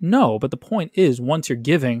month? No, but the point is, once you're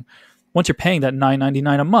paying that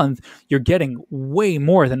 $9.99 a month, you're getting way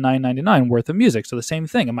more than $9.99 worth of music. So the same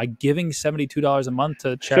thing. Am I giving $72 a month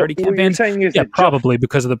to charity campaigns? Yeah, probably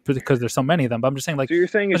because there's so many of them. But I'm just saying, like, so you're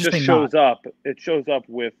saying it just shows up. It shows up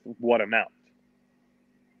with what amount?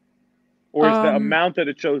 Or is the amount that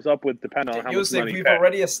it shows up with depend on how much money? We've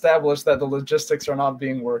already established that the logistics are not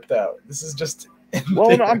being worked out. This is just.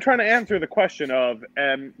 Well, no, I'm trying to answer the question of,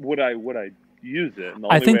 would I use it?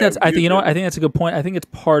 I think that's a good point. I think it's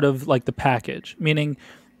part of like the package, meaning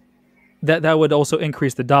that would also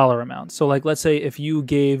increase the dollar amount. So like, let's say if you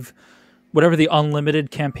gave whatever the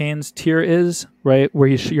unlimited campaigns tier is, right, where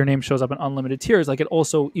your name shows up in unlimited tiers, like it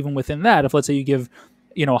also, even within that, if let's say you give,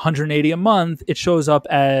 180 a month, it shows up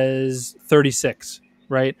as 36,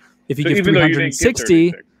 right? If you give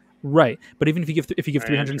 360, right. But even if you give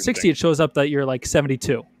 360, it shows up that you're like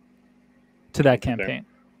 72 to that campaign.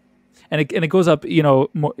 And it goes up,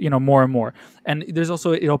 more and more. And there's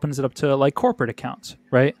also, it opens it up to like corporate accounts,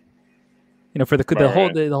 right? For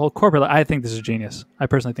the whole corporate. I think this is genius. I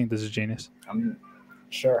personally think this is genius. I'm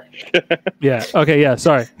sure. Yeah. Okay. Yeah.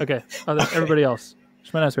 Sorry. Okay. Everybody else.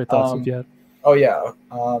 Shemana Esrei thoughts if you had. Oh yeah.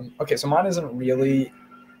 Okay. So mine isn't really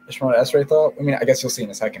a Shemana Esrei thought. I mean, I guess you'll see in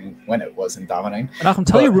a second when it was in davening. Malcolm,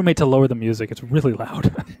 tell your roommate to lower the music. It's really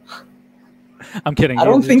loud. I'm kidding. I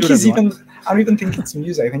don't think he's even. I don't even think it's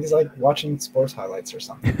music. I think he's like watching sports highlights or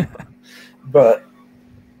something. But,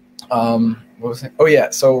 what was it? Oh yeah.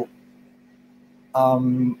 So,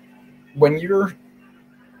 when you're,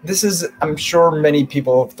 this is, I'm sure many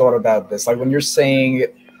people have thought about this. Like when you're saying,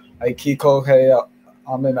 like Kiko hey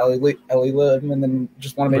Elilim, and then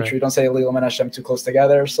just want to make sure you don't say Elilim and Hashem too close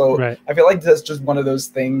together. So I feel like that's just one of those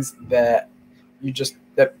things that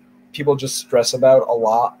people just stress about a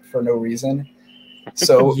lot for no reason.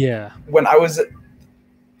 So when I was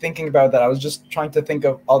thinking about that, I was just trying to think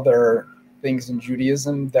of other things in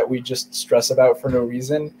Judaism that we just stress about for no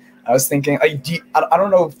reason. I was thinking, I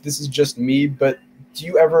don't know if this is just me, but do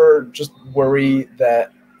you ever just worry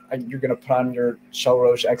that you're going to put on your Shel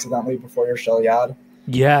Rosh accidentally before your Shel Yad?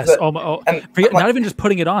 Yes. Forget, not even just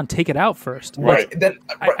putting it on. Take it out first. Right. Then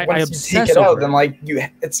once you take it out,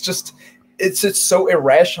 then it's just so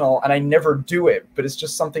irrational, and I never do it. But it's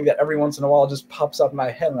just something that every once in a while just pops up in my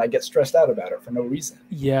head, and I get stressed out about it for no reason.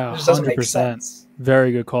 Yeah, it just doesn't make sense.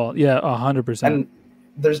 Very good call. Yeah, 100%. And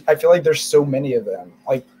I feel like there's so many of them.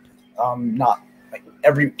 Not like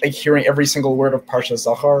hearing every single word of Parsha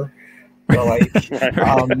Zachar, or like.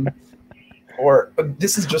 Or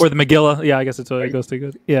this is just... Or the Megillah. Yeah, I guess it's what it goes to.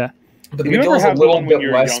 Good. Yeah. But the Megillah is a little bit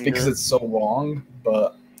less because it's so long,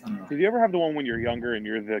 but... Did you ever have the one when you're younger and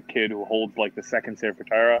you're the kid who holds like the second Sefer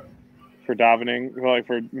Torah for davening, like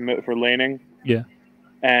for laning? Yeah.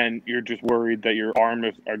 And you're just worried that your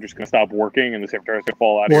arms are just going to stop working and the Sefer Torah is going to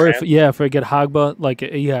fall out of your hand? If I get Hagba,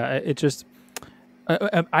 it just...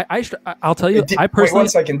 I'll tell you, I personally... Wait 1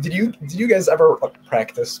 second. Did you guys ever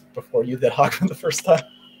practice before you did Hagba the first time?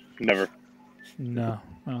 Never. No,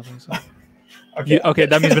 I don't think so. Okay,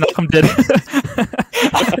 that means Menachem did.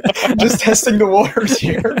 Just testing the waters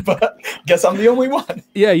here, but guess I'm the only one.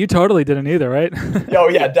 Yeah, you totally didn't either, right? Oh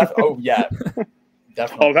yeah, definitely.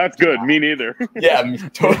 Definitely. Oh, that's good. Me neither. Yeah, me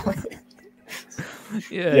totally.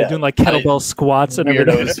 Yeah, doing like kettlebell squats and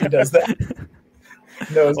everything. Who does that?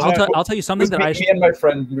 No, I'll tell you something that me and my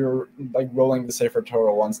friend, we were like rolling the Sefer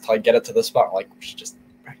Torah once to like get it to the spot. We're like, we should just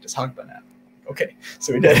practice Hagba now. Okay,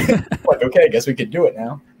 so we did. Like, okay, I guess we could do it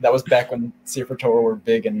now. That was back when Sefer Torah were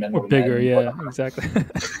big and men were bigger. men. Yeah, exactly.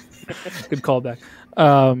 Good callback.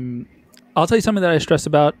 I'll tell you something that I stress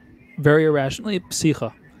about very irrationally.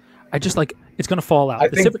 Psicha. I just like it's going to fall out.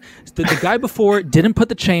 The guy before didn't put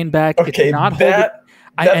the chain back. Okay, it's not holding.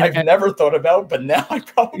 I've never thought about, but now I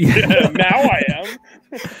probably now I am.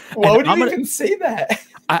 Why would you even say that?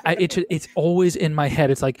 it's always in my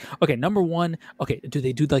head. It's like, okay, number one, okay, do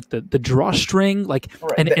they do like the drawstring, like,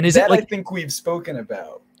 Right. and is that it like I think we've spoken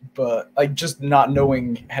about, but like just not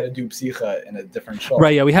knowing how to do psicha in a different show.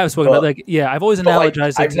 right? Yeah, we have spoken about like I've always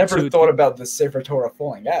analogized. I've never thought about the Sefer Torah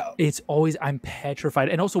falling out. It's always I'm petrified,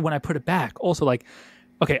 and also when I put it back, also like,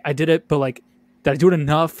 okay, I did it, but like, did I do it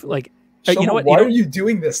enough? Like. You know what? Why are you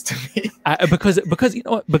doing this to me? Because you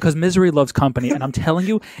know what? Because misery loves company, and I'm telling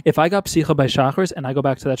you, if I got psicha by Shachris and I go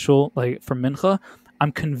back to that shul like for mincha, I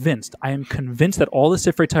am convinced that all the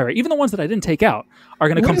Sifrei Torah, even the ones that I didn't take out, are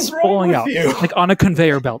going to come falling out like on a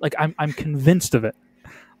conveyor belt. Like I'm convinced of it.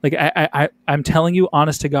 Like I'm telling you,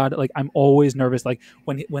 honest to God, like I'm always nervous. Like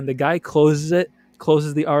when the guy closes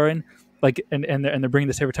the aron, like and they're bringing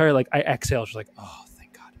the Sifrei Torah, like I exhale, just like, oh,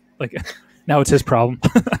 thank God. Like. Now it's his problem.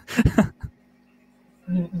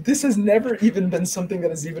 This has never even been something that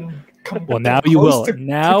has even come. Well, now you will.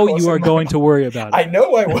 Now you are going to worry about it. I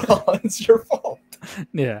know I will. It's your fault.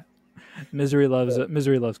 Yeah, misery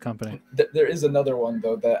loves company. There is another one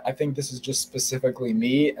though that I think this is just specifically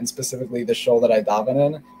me and specifically the shul that I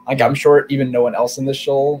daven in. Like I'm sure even no one else in the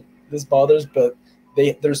shul this bothers, but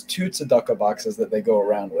there's two tzedakah boxes that they go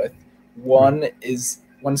around with. One says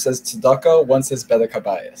tzedakah, one says bedek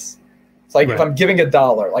habayis. It's like if I'm giving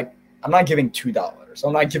 $1, like I'm not giving $2.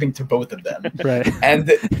 I'm not giving to both of them. Right. And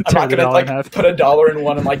I'm not gonna like put $1 in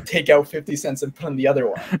one and like take out 50 cents and put in the other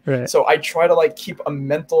one. Right. So I try to like keep a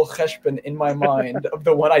mental cheshbon in my mind of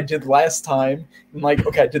the one I did last time. And like,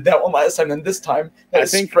 okay, I did that one last time, and this time that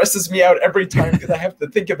stresses me out every time because I have to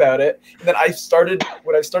think about it. And then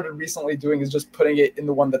what I've started recently doing is just putting it in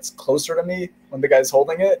the one that's closer to me when the guy's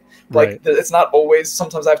holding it. Like it's not always.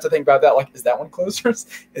 Sometimes I have to think about that. Like, is that one closer?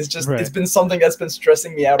 It's just it's been something that's been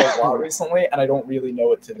stressing me out a lot recently, and I don't really know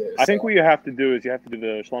what to do. I think what you have to do is you have to do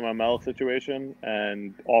the Shlomo Melech situation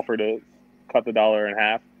and offer to cut the $1 in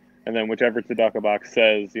half, and then whichever tzedakah box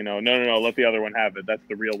says, no, let the other one have it. That's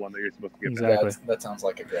the real one that you're supposed to give. Exactly. That sounds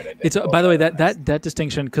like a great idea. It's by the way that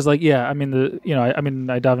distinction, because like I mean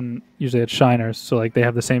I daven usually at Shiners, so like they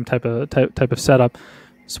have the same type of setup,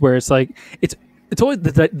 where it's like it's always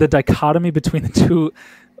the dichotomy between the two.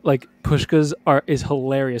 Like pushkas is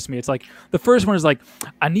hilarious to me. It's like the first one is like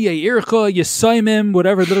Aniya Ircha Yesaimim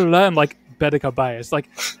whatever. I'm like bedek habayis. Like,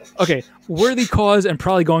 okay, worthy cause and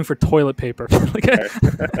probably going for toilet paper.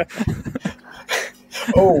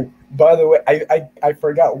 Oh, by the way, I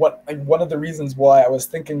forgot one of the reasons why I was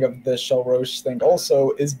thinking of the Shel Rosh thing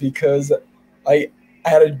also is because I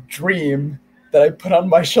had a dream that I put on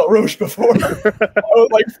my Shel Rosh before. I was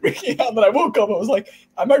like freaking out. Then I woke up. I was like,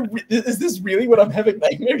 is this really what I'm having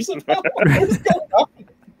nightmares about? What's going on?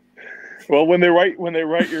 Well, when they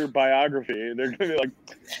write your biography, they're gonna be like,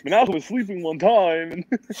 Menachem was sleeping one time.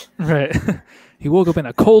 Right. He woke up in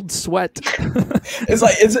a cold sweat. It's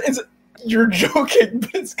like it's you're joking,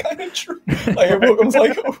 but it's kind of true. Like I woke up, I was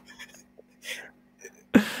like, oh.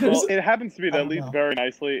 Well, it happens to be that leads very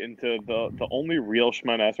nicely into the only real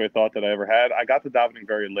Shemona Esrei thought that I ever had. I got to davening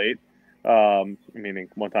very late, meaning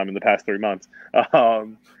one time in the past 3 months,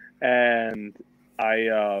 and I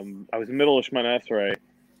was in the middle of Shemona Esrei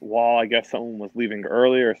while I guess someone was leaving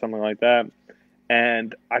early or something like that,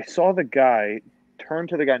 and I saw the guy turn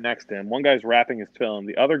to the guy next to him. One guy's wrapping his tefillin,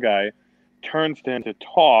 the other guy turns to him to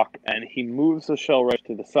talk, and he moves the Shel Rosh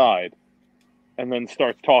to the side, and then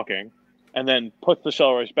starts talking. And then puts the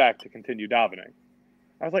Shel Rosh back to continue davening.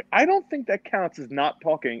 I was like, I don't think that counts as not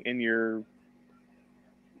talking in your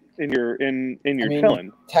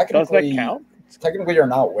tefillin. Does that count? Technically, you're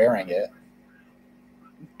not wearing it.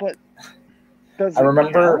 But I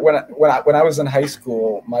remember when I was in high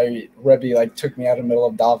school, my Rebbe took me out in the middle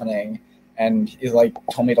of davening, and he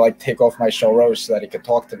told me to take off my Shel Rosh so that he could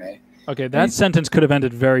talk to me. Okay, that sentence could have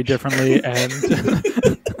ended very differently, and.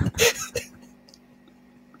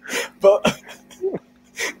 But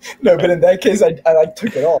but in that case, I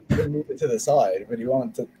took it off and moved it to the side. But you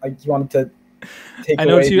wanted to take. I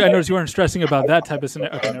noticed you weren't stressing about that type of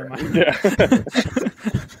scenario. Okay, never mind. Yeah.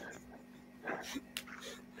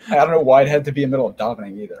 I don't know why it had to be in the middle of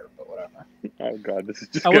davening either, but whatever. Oh God, this is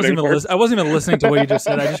just. I wasn't even listening to what you just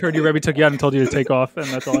said. I just heard your Rebbe took you out and told you to take off, and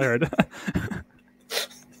that's all I heard.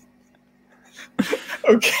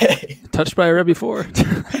 Okay. Touched by a Rebbe before.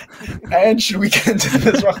 And should we get into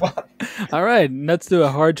the Mizrach? All right, let's do a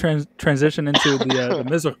hard transition into the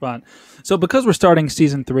Mizrach Vant. So because we're starting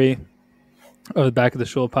season 3 of the Back of the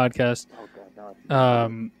Shul podcast,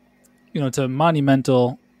 it's a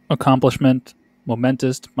monumental accomplishment,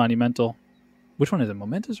 monumental. Which one is it,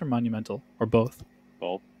 momentous or monumental, or both?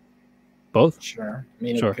 Both. Both? Sure. I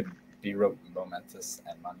mean, sure. It could be momentous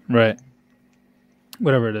and monumental. Right.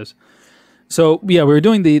 Whatever it is. So yeah, we were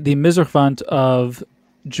doing the Mizrach Vant of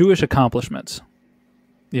Jewish accomplishments.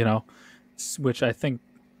 You know, which I think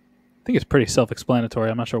it's pretty self-explanatory.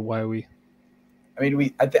 I'm not sure why we. I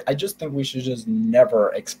mean, I just think we should just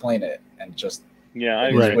never explain it and just Yeah,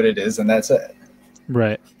 it is what it is, and that's it.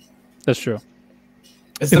 Right. That's true.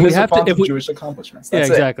 It's the Mizrach Vant of Jewish accomplishments. That's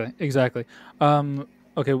exactly.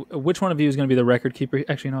 Okay, which one of you is going to be the record keeper?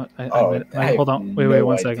 Actually, you know what? Hold on. Wait,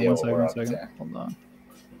 one second.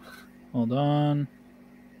 Hold on.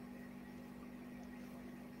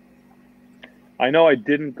 I know I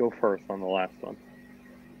didn't go first on the last one.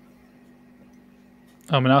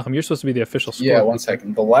 Oh, Menachem, you're supposed to be the official score. Yeah, one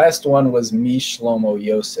second. The last one was me, Shlomo,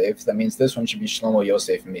 Yosef. That means this one should be Shlomo,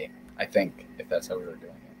 Yosef, me. I think, if that's how we were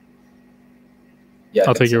doing it. Yeah,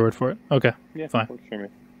 I'll take your word for it. Okay, yeah, fine. Works for me.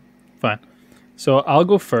 Fine. So I'll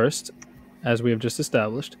go first, as we have just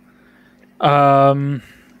established.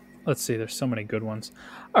 Let's see. There's so many good ones.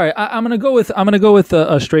 All right, I'm gonna go with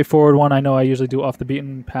a straightforward one. I know I usually do off the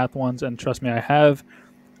beaten path ones, and trust me, I have.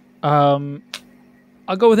 I'll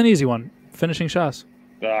go with an easy one. Finishing Shas.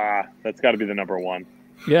 That's got to be the number one.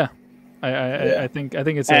 Yeah, I think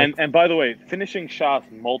it's. And by the way, finishing shots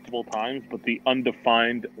multiple times, but the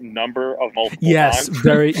undefined number of multiple yes,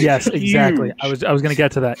 times. Yes, exactly. I was going to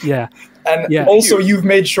get to that. Yeah, and also you've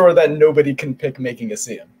made sure that nobody can pick making a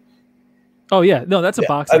siyum. Oh yeah, no, that's a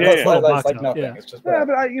box. That's like nothing. Yeah. It's just but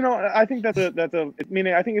I think that's a.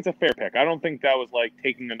 Meaning, I think it's a fair pick. I don't think that was like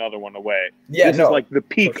taking another one away. Yeah, this is like the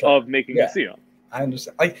peak of making a siyum. I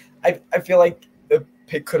understand. Like I feel like the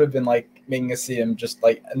pick could have been like making a siyum, just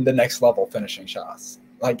like in the next level, finishing shots.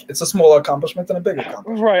 Like it's a smaller accomplishment than a bigger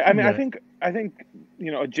accomplishment. Right. I mean, I think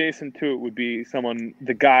adjacent to it would be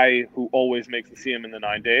the guy who always makes a siyum in the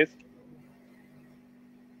 9 days.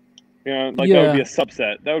 That would be a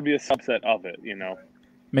subset. That would be a subset of it.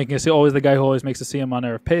 Making a siyum, always the guy who always makes a siyum on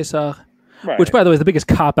Erev Pesach. Right. Which, by the way, is the biggest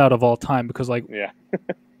cop out of all time because, like, yeah. you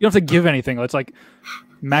don't have to give anything. It's like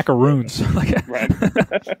macaroons. Right.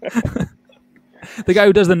 The guy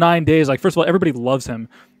who does the 9 days, like, first of all, everybody loves him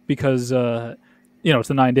because, it's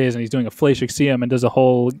the 9 days and he's doing a fleshik siyum and does a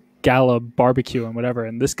whole gala barbecue and whatever.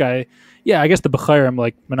 And this guy, I guess the B'chairim,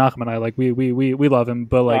 like Menachem and I, like, we love him.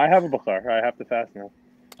 But, like, I have a B'chair. I have to fast now.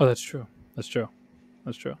 Oh, that's true.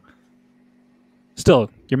 Still,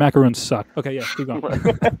 your macaroons suck. Okay, yeah, keep going.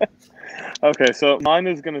 Okay, so mine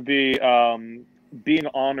is going to be being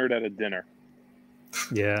honored at a dinner.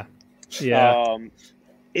 Yeah.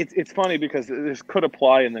 It's funny because this could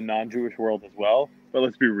apply in the non-Jewish world as well, but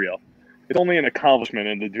let's be real. It's only an accomplishment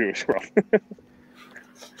in the Jewish world.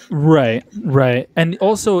 Right. And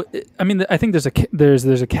also, I mean, I think there's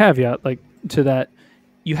a caveat like to that.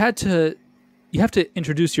 You have to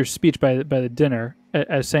introduce your speech by the dinner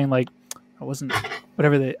as saying like, I wasn't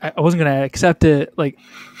going to accept it. Like,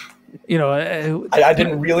 I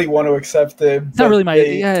didn't really want to accept it. It's not really my.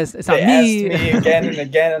 It's not me. They asked me again and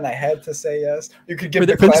again, and I had to say yes. You could give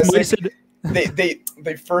the classic.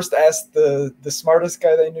 They first asked the smartest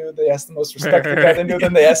guy they knew. They asked the most respected guy they knew.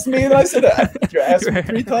 Then they asked me, and I said, "You asked me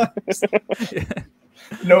 3 times."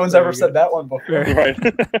 No one's ever said that one before. Right.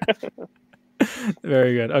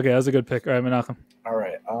 Very good. Okay, that was a good pick. All right, Menachem. All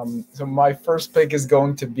right. So my first pick is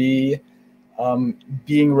going to be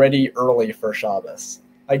being ready early for Shabbos.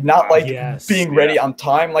 Like not being ready on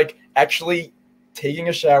time, like actually taking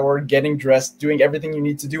a shower, getting dressed, doing everything you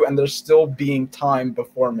need to do, and there's still being time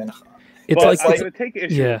before mincha. I'm going to take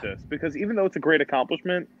issue with this because even though it's a great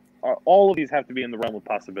accomplishment, all of these have to be in the realm of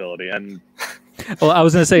possibility. And well, I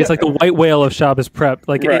was going to say it's like the white whale of Shabbos prep.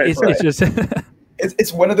 Like it's just.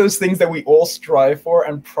 It's one of those things that we all strive for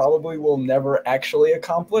and probably will never actually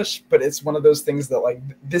accomplish, but it's one of those things that like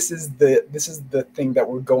this is the thing that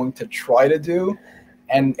we're going to try to do,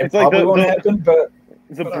 and it probably won't happen. But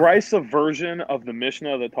the Brisa version of the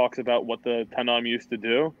Mishnah that talks about what the Tanam used to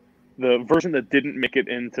do, the version that didn't make it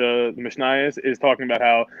into the Mishnayos is talking about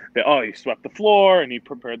how he swept the floor and he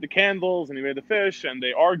prepared the candles and he made the fish and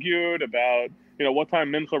they argued about what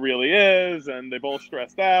time mincha really is, and they both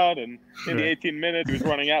stressed out, and in the 18 minutes he was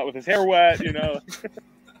running out with his hair wet,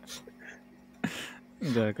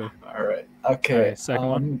 Exactly. All right. Okay. All right, second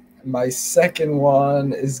one. My second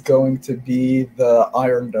one is going to be the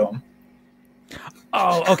Iron Dome.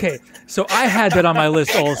 Oh, okay. So I had that on my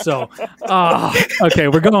list also. Okay,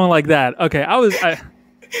 we're going like that. Okay,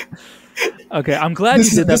 Okay, I'm glad you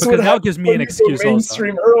did that because now it gives me an excuse.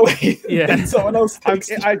 Mainstream early. Yeah. Someone else.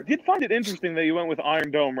 I did find it interesting that you went with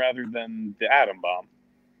Iron Dome rather than the Atom Bomb.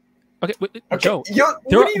 Okay, Okay, Joe.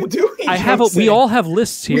 what are you doing? We all have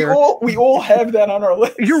lists here. We all have that on our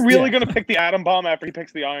list. You're really gonna pick the atom bomb after he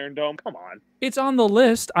picks the Iron Dome? Come on. It's on the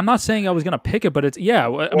list. I'm not saying I was gonna pick it, but it's I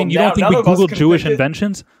mean, you now don't think we none of us Googled can Jewish pick it.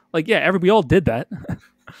 inventions? Like, yeah, we all did that.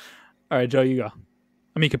 All right, Joe, you go.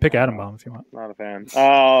 I mean, you can pick atom bomb if you want. Not a fan.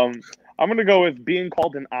 I'm gonna go with being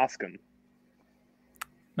called an Oscan.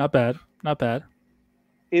 Not bad. Not bad.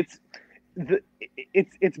 It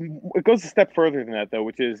goes a step further than that though,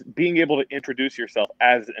 which is being able to introduce yourself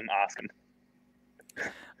as an Oscan.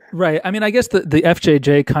 Right. I mean, I guess the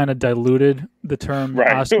FJJ kind of diluted the term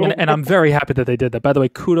Oscan, and I'm very happy that they did that. By the way,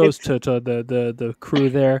 kudos to the crew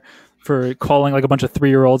there for calling like a bunch of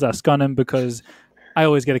 3-year-olds Askanim, because I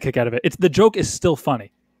always get a kick out of it. The joke is still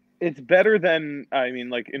funny. It's better than, I mean,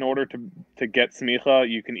 like, in order to get smicha,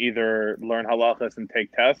 you can either learn halachas and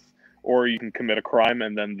take tests, or you can commit a crime,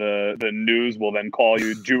 and then the news will then call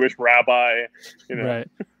you Jewish rabbi. You know? Right.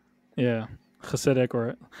 Yeah. Hasidic,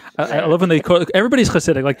 or I love when they call everybody's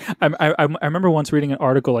Hasidic. Like I remember once reading an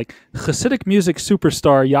article like Hasidic music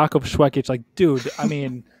superstar Yaakov Shwekich. Like, dude, I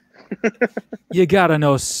mean, you gotta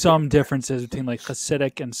know some differences between like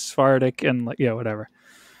Hasidic and Sephardic and like whatever.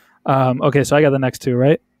 Okay, so I got the next two,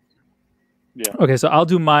 right? Yeah. Okay, so I'll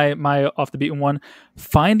do my off the beaten one.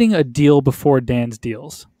 Finding a deal before Dan's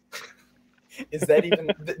deals. Is that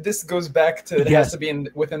even? This goes back to it has to be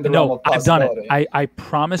within the realm of I've possibility. done it. I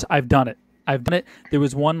promise I've done it. There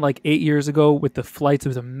was one like 8 years ago with the flights. It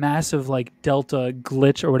was a massive like Delta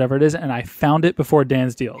glitch or whatever it is, and I found it before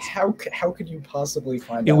Dan's deals. How could you possibly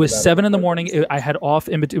find it? It was 7 a.m. I had off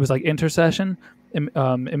it was like intercession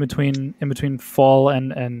in between fall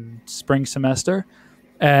and spring semester.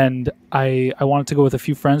 And I wanted to go with a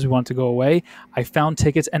few friends. We wanted to go away. I found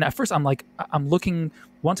tickets, and at first I'm looking.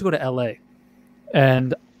 Want to go to LA,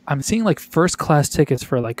 and I'm seeing like first class tickets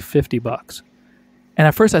for like $50. And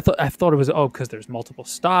at first I thought it was because there's multiple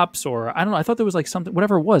stops, or I don't know. I thought there was like something,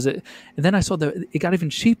 whatever it was. And then I saw that it got even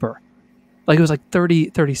cheaper. Like it was like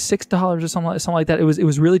 $36 or something like that. It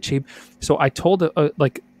was really cheap. So I told I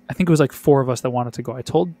think it was like 4 of us that wanted to go. I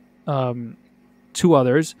told 2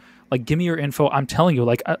 others, like, give me your info. I'm telling you,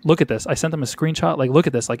 like, look at this. I sent them a screenshot. Like, look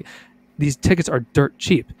at this. Like, these tickets are dirt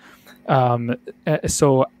cheap.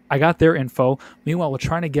 So I got their info. Meanwhile, we're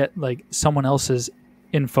trying to get like someone else's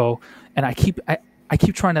info, and I keep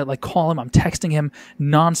trying to like call him. I'm texting him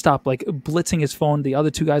nonstop, like blitzing his phone. The other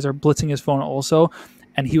 2 guys are blitzing his phone also,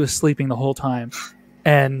 and he was sleeping the whole time.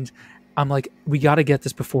 And I'm like, we got to get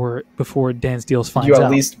this before Dan's deals finds out. You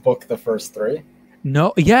at least book the first 3?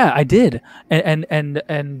 No, yeah, I did, and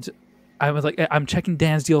I was like, I'm checking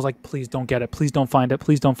Dan's deals, like, please don't get it, please don't find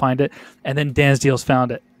it, and then Dan's deals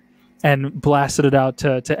found it, and blasted it out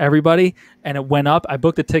to everybody, and it went up. I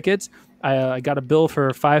booked the tickets. I got a bill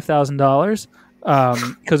for $5,000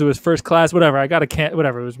 because it was first class. Whatever, I got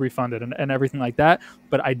whatever, it was refunded and everything like that.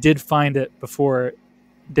 But I did find it before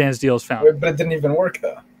Dan's deals found it. But it didn't even work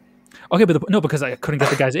though. Okay, but no, because I couldn't get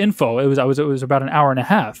the guy's info. It was about an hour and a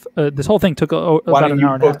half. This whole thing took about an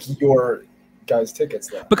hour and a half. Why didn't you book your guys' tickets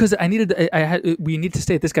then? Because we need to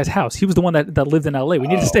stay at this guy's house. He was the one that lived in LA. We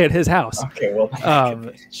need to stay at his house. Okay, well.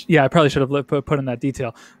 Yeah, I probably should have put in that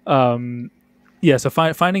detail. Yeah, so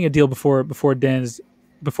finding a deal before Dan's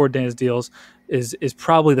deals is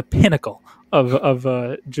probably the pinnacle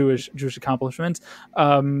of Jewish accomplishments.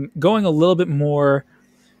 Going a little bit more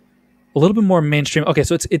mainstream. Okay,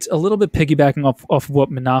 so it's a little bit piggybacking off what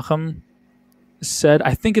Menachem said.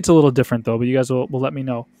 I think it's a little different though, but you guys will let me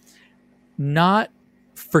know. Not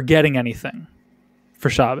forgetting anything for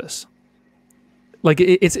Shabbos. Like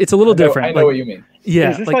it's a little different. I know what you mean.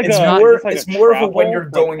 Yeah, it's more of a when you're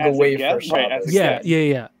going away for Shabbos.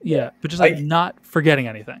 Yeah. But just like not forgetting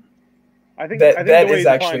anything. I think that is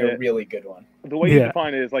actually a really good one. The way you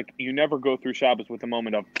define it is like you never go through Shabbos with the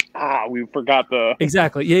moment of we forgot the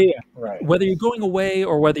exactly. Yeah. Right. Whether you're going away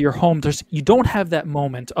or whether you're home, you don't have that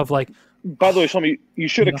moment of like. By the way, Shlomi, you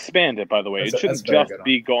should expand it. By the way, it shouldn't just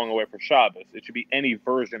be going away for Shabbos. It should be any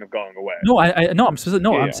version of going away. No, I'm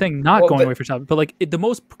saying not going away for Shabbos. But like the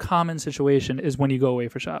most common situation is when you go away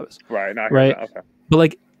for Shabbos. Right. Right. Okay. But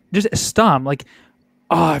like just stom, like,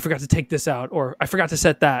 I forgot to take this out, or I forgot to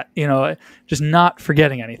set that. Just not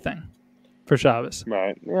forgetting anything for Shabbos.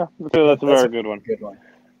 Right. Yeah. So that's a very good one. Good one.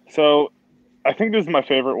 So, I think this is my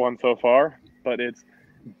favorite one so far, but it's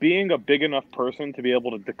being a big enough person to be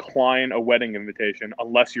able to decline a wedding invitation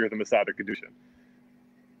unless you're the Masada Kedushin.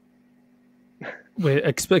 Wait,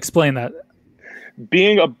 explain that.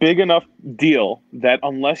 Being a big enough deal that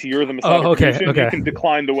unless you're the Masada Kedushin, you can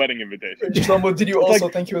decline the wedding invitation. Shlomo, did you also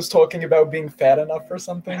think he was talking about being fat enough or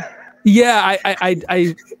something? Yeah, I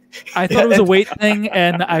thought it was a weight thing,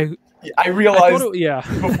 and I realized yeah.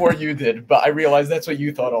 before you did, but I realized that's what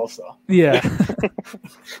you thought also. Yeah.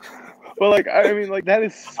 Well, like, I mean, like, that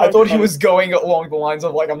is. I thought he was going along the lines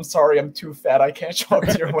of like, I'm sorry, I'm too fat, I can't show up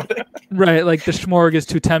to your wedding. Right, like the schmorg is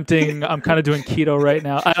too tempting. I'm kind of doing keto right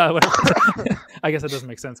now. I guess that doesn't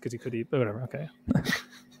make sense because you could eat, but whatever. Okay.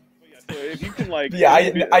 So if you can, like,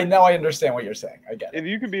 Yeah, I now I understand what you're saying. I get it. If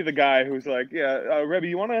you could be the guy who's like, yeah, Rebbe,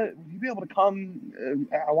 you be able to come?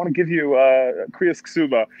 I want to give you Kriyas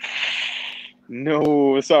Ksuba.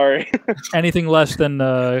 No, sorry. Anything less than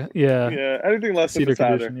Yeah, anything less than cedar the Sather.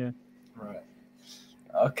 condition, yeah. Right.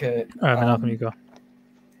 Okay. All right, Malcolm, you go.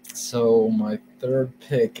 So my third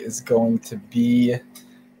pick is going to be,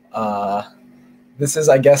 this is,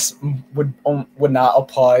 I guess, would not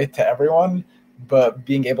apply to everyone, but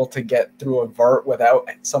being able to get through a vart without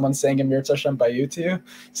someone saying Emir Tashem Bayu to you.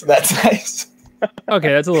 So that's nice. Okay,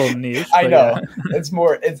 that's a little niche. I know. Yeah. It's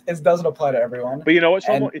more, it doesn't apply to everyone. But you know what,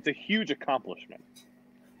 Shlomo? It's a huge accomplishment.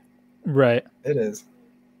 Right. It is.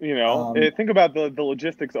 You know, think about the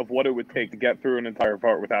logistics of what it would take to get through an entire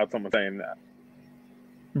part without someone saying that.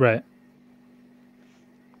 Right.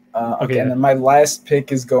 Okay, and then my last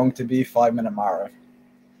pick is going to be 5-minute Marav.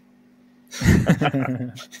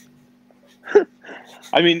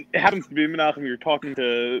 I mean, it happens to be Menachem. You're talking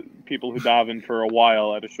to people who daven for a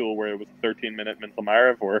while at a shul where it was 13-minute mental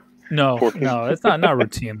Marav, or no, 14. no, it's not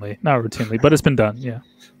routinely, but it's been done. Yeah.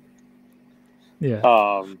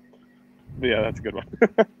 Yeah. Yeah, that's a good one.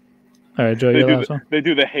 All right, Joe, your last one. They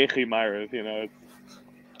do the Heichi Myras, you know.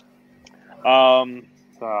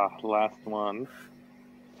 Last one.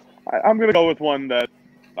 I'm gonna go with one that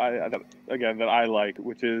I like,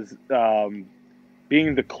 which is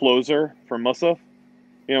being the closer for Musaf.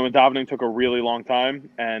 You know, when davening took a really long time,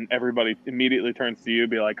 and everybody immediately turns to you,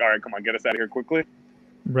 be like, "All right, come on, get us out of here quickly."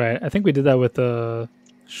 Right. I think we did that with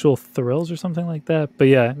Shul Thrills or something like that. But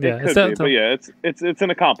yeah. It's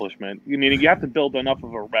an accomplishment. You mean you have to build enough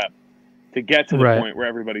of a rep to get to the point where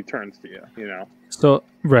everybody turns to you. You know. So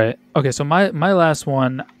right. Okay. So my last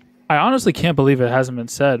one, I honestly can't believe it hasn't been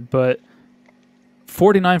said, but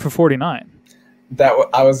 49 for 49. That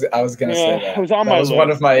I was gonna say that. It was on that my was list,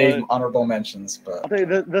 one of my honorable mentions. But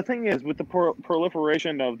the thing is, with the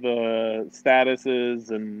proliferation of the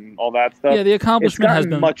statuses and all that stuff, the accomplishment has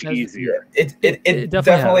been much easier. It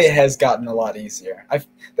definitely has gotten a lot easier.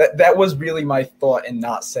 That was really my thought in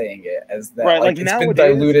not saying it, as that like it's been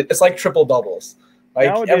diluted. It's like triple doubles. Like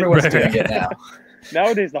everyone's doing it now.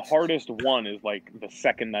 Nowadays, the hardest one is like the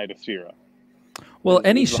second night of Sira. Well,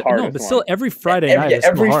 still every Friday night is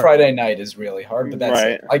every hard. Friday night is really hard, but that's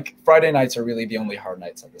it. Like Friday nights are really the only hard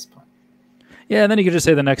nights at this point. Yeah, and then you could just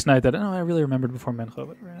say the next night that I really remembered before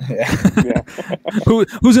Mincha. Yeah.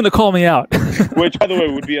 Who's going to call me out? Which, by the way,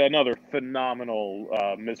 would be another phenomenal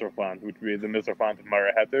Mizrach Vant, which would be the Mizrach Vant of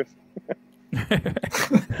Mara Hetters.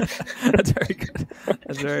 That's very good.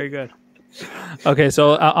 That's very good. Okay,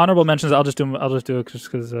 so honorable mentions. I'll just do it just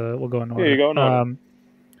because we'll go in order. Here you go.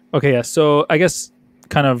 Okay, yeah. So I guess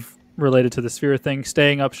kind of related to the sphere thing,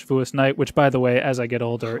 staying up Shavuos night, which, by the way, as I get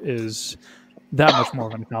older, is that much more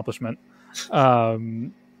of an accomplishment.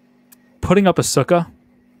 Putting up a sukkah.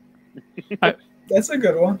 That's a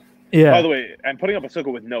good one. Yeah. By the way, and putting up a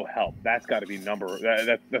sukkah with no help, that's got to be that's got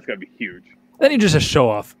to be huge. Then you're just a show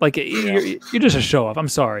off. Like you're just a show off. I'm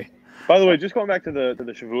sorry. By the way, just going back to the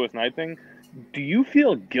Shavuos night thing, do you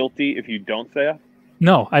feel guilty if you don't stay up?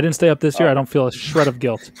 No, I didn't stay up this year. I don't feel a shred of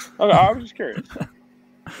guilt. Okay, I was just curious.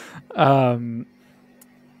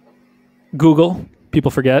 Google, people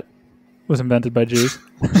forget, was invented by Jews.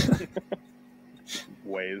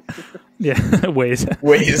 Ways. Yeah, ways.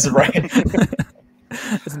 Ways, right.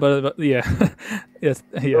 Yeah. Yes.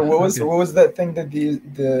 Yeah. What was that thing that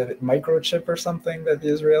the microchip or something that the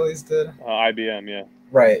Israelis did? IBM, yeah.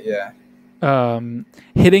 Right, yeah.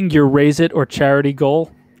 Hitting your raise it or charity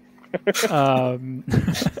goal.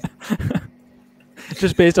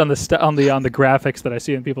 Just based on the graphics that I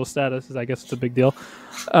see in people's statuses, I guess it's a big deal.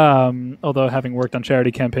 Although having worked on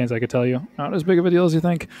charity campaigns, I could tell you, not as big of a deal as you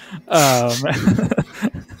think.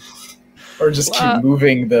 Or just keep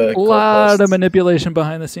moving the. A lot of manipulation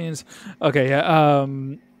behind the scenes. Okay, yeah.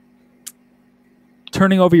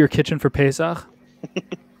 Turning over your kitchen for Pesach.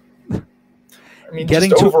 I mean,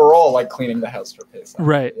 just overall, like cleaning the house for Pesach.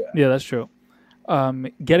 Right. Yeah, that's true.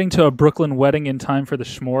 Getting to a Brooklyn wedding in time for the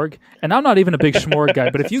schmorg, and I'm not even a big schmorg guy,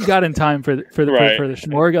 but if you got in time for the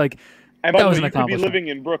schmorg, like and that was an accomplishment. You could be living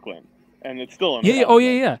in Brooklyn, and it's still an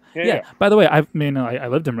accomplishment. Yeah. By the way, I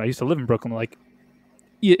used to live in Brooklyn. Like,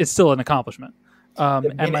 it's still an accomplishment.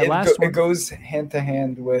 And my last one, it goes hand to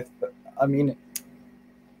hand with,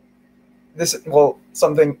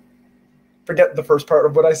 something forget the first part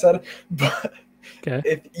of what I said, but Okay.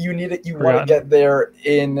 if you need it, you want Forgotten. to get there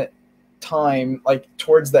in time, like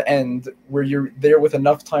towards the end, where you're there with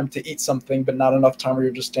enough time to eat something, but not enough time where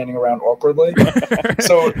you're just standing around awkwardly.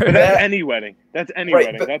 So But that's any wedding. That's any right,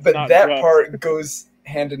 wedding. That's but not that just... part goes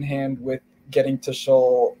hand in hand with getting to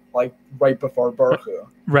shul like right before Baruchu.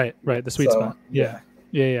 Right. The sweet So, spot. Yeah.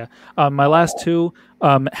 My last two,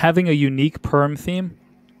 having a unique perm theme.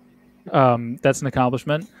 That's an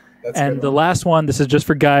accomplishment. That's a And good the one. last one, this is just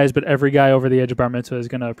for guys, but every guy over the age of bar mitzvah is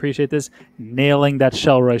going to appreciate this: nailing that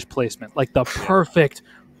shell rice placement, like the perfect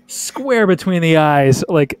square between the eyes.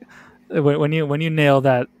 Like when you nail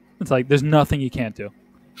that, it's like there's nothing you can't do.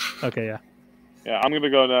 Okay, yeah. Yeah, I'm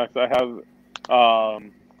gonna go next. I have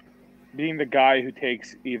being the guy who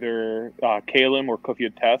takes either Kalim or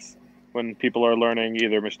Kufiyat tests when people are learning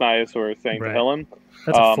either Mishnayos or saying Right. Tehillim.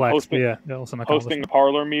 That's a flex. Hosting, Yeah, also an hosting accomplishment. a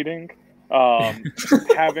parlor meeting,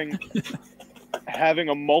 having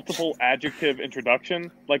a multiple adjective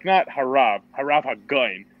introduction, like not harav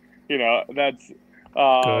hagain. That's Good.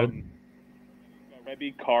 a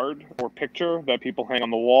Rebbe card or picture that people hang on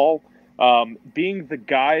the wall. Being the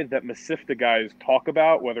guy that Masifta guys talk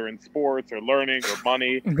about, whether in sports or learning or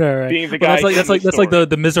money. Right. Being the guy. That's like the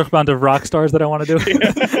Mizrach band of rock stars that I want to do.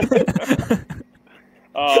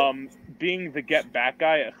 Being the get back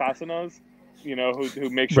guy at chasanas, who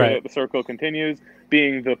makes sure that the circle continues.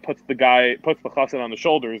 Being the puts the chassan on the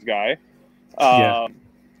shoulders guy. And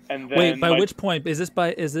then wait, by which point is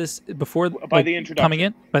this before by the introduction coming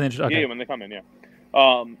in? By the introduction. Okay. Yeah, when they come in, yeah.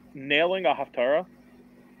 Nailing a haftarah.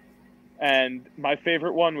 And my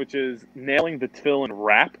favorite one, which is nailing the tefillin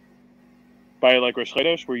wrap by like Rosh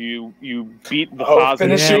Chodesh, where you beat the chazan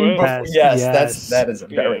finishing. into it. Yes, that is a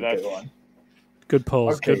very good one. Good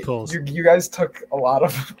pulls. Okay, good pulls. You guys took a lot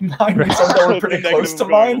of mine. Right. Some that were pretty close to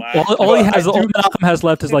mine. All Malcolm has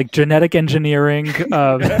left is like genetic engineering,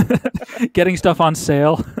 getting stuff on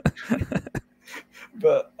sale.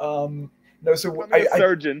 But no, so I'm a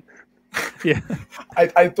surgeon. Yeah,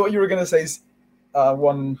 I thought you were gonna say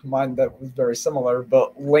one mine that was very similar,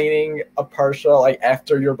 but laning a parsha like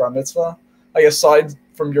after your bar mitzvah, like aside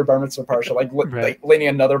from your bar mitzvah parsha, like laning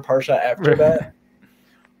another parsha after that.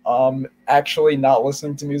 Actually not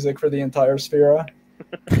listening to music for the entire Sphira.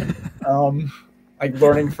 Like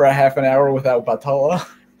learning for a half an hour without batala.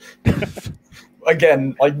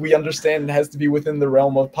 Again, like we understand it has to be within the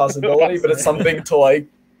realm of possibility, but it's something to like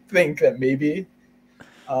think that maybe.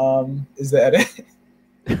 Is that it?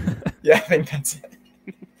 Yeah, I think that's it.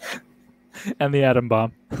 And the atom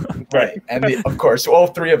bomb. Right. And of course, all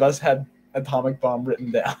three of us had atomic bomb written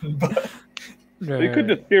down, but you could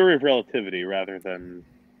do theory of relativity rather than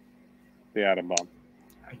the atom bomb.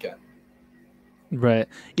 Again. Right.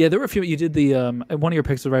 Yeah, there were a few. You did the one of your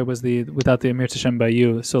picks, right, was the without the Amir Tashem by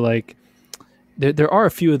you. So like there are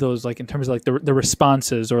a few of those, like in terms of like the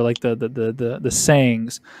responses or like the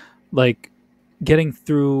sayings, like getting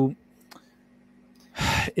through.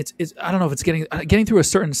 It's I don't know if it's getting through a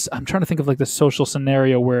certain. I'm trying to think of like the social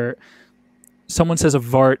scenario where someone says a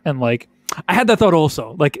vart and like I had that thought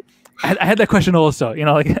also. Like I had that question also.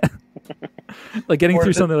 Like like getting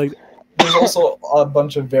through something like. There's also a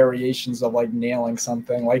bunch of variations of like nailing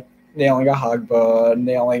something, like nailing a hagba,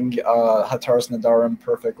 nailing Hataras Nadarim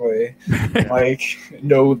perfectly, like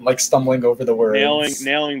no like stumbling over the words,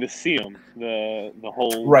 nailing the siyum, the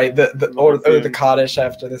whole right, or the Kaddish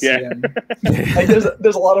after the siyum. Like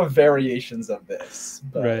there's a lot of variations of this,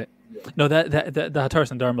 but, right? Yeah. No, that the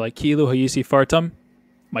Hataras Nadarim like kilu hayisi fartam,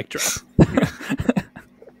 mic drop.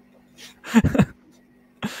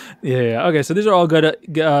 Yeah. Okay. So these are all good.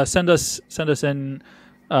 Send us in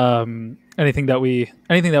anything that we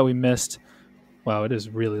missed. Wow, it is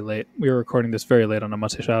really late. We were recording this very late on a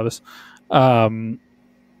Motzei Shabbos. I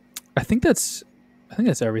think that's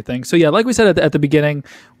everything. So yeah, like we said at the beginning,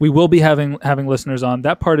 we will be having listeners on.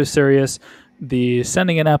 That part is serious. The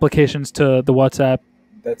sending in applications to the WhatsApp.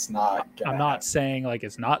 That's not. I'm not saying like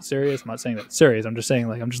it's not serious. I'm not saying that it's serious. I'm just saying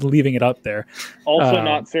like I'm just leaving it up there. Also,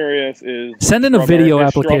 not serious is send in a video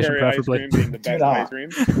application, preferably. Ice cream being the best ice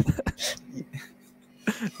cream.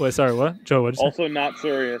 Wait, sorry, what? Joe? What? Also, not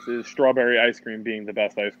serious is strawberry ice cream being the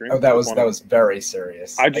best ice cream. Oh, that was very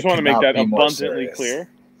serious. I just want to make that abundantly clear.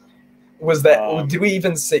 Was that? Did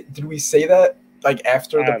we say that like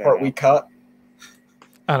after the part we cut?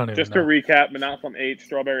 I don't even Just know. to recap, Menachem ate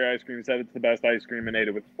strawberry ice cream, said it's the best ice cream, and ate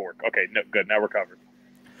it with a fork. Okay, no, good. Now we're covered.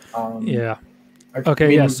 Yeah.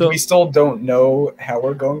 Okay, yeah. So we still don't know how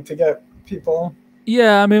we're going to get people.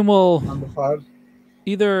 Yeah, I mean, we'll on the pod.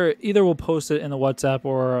 Either we'll post it in the WhatsApp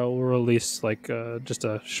or we'll release like just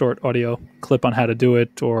a short audio clip on how to do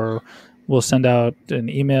it, or We'll send out an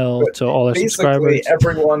email to all our subscribers.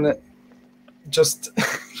 Everyone just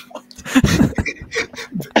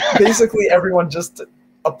basically everyone just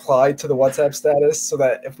apply to the WhatsApp status so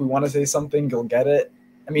that if we want to say something, you'll get it.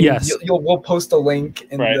 I mean, Yes. we'll post a link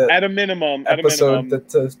in the at a minimum episode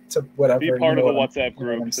to whatever. Be part of the WhatsApp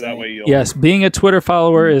group, so that way you'll. Yes, being a Twitter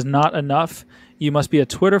follower is not enough. You must be a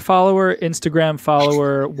Twitter follower, Instagram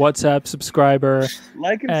follower, WhatsApp subscriber.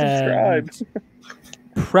 Like and subscribe.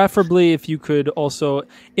 Preferably, if you could also,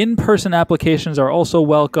 in-person applications are also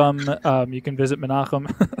welcome. You can visit Menachem.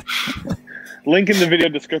 Link in the video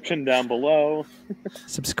description down below.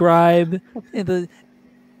 Subscribe.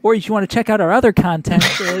 Or if you want to check out our other content.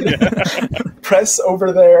 Press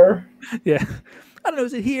over there. Yeah. I don't know,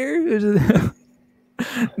 is it here?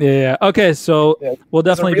 Yeah. Okay, so we'll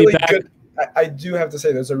definitely be back. I do have to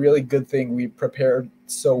say, there's a really good thing we prepared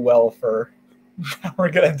so well for how we're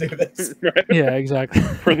going to do this. Right? Yeah, exactly.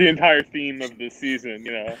 For the entire theme of this season,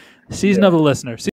 Season of the Listener.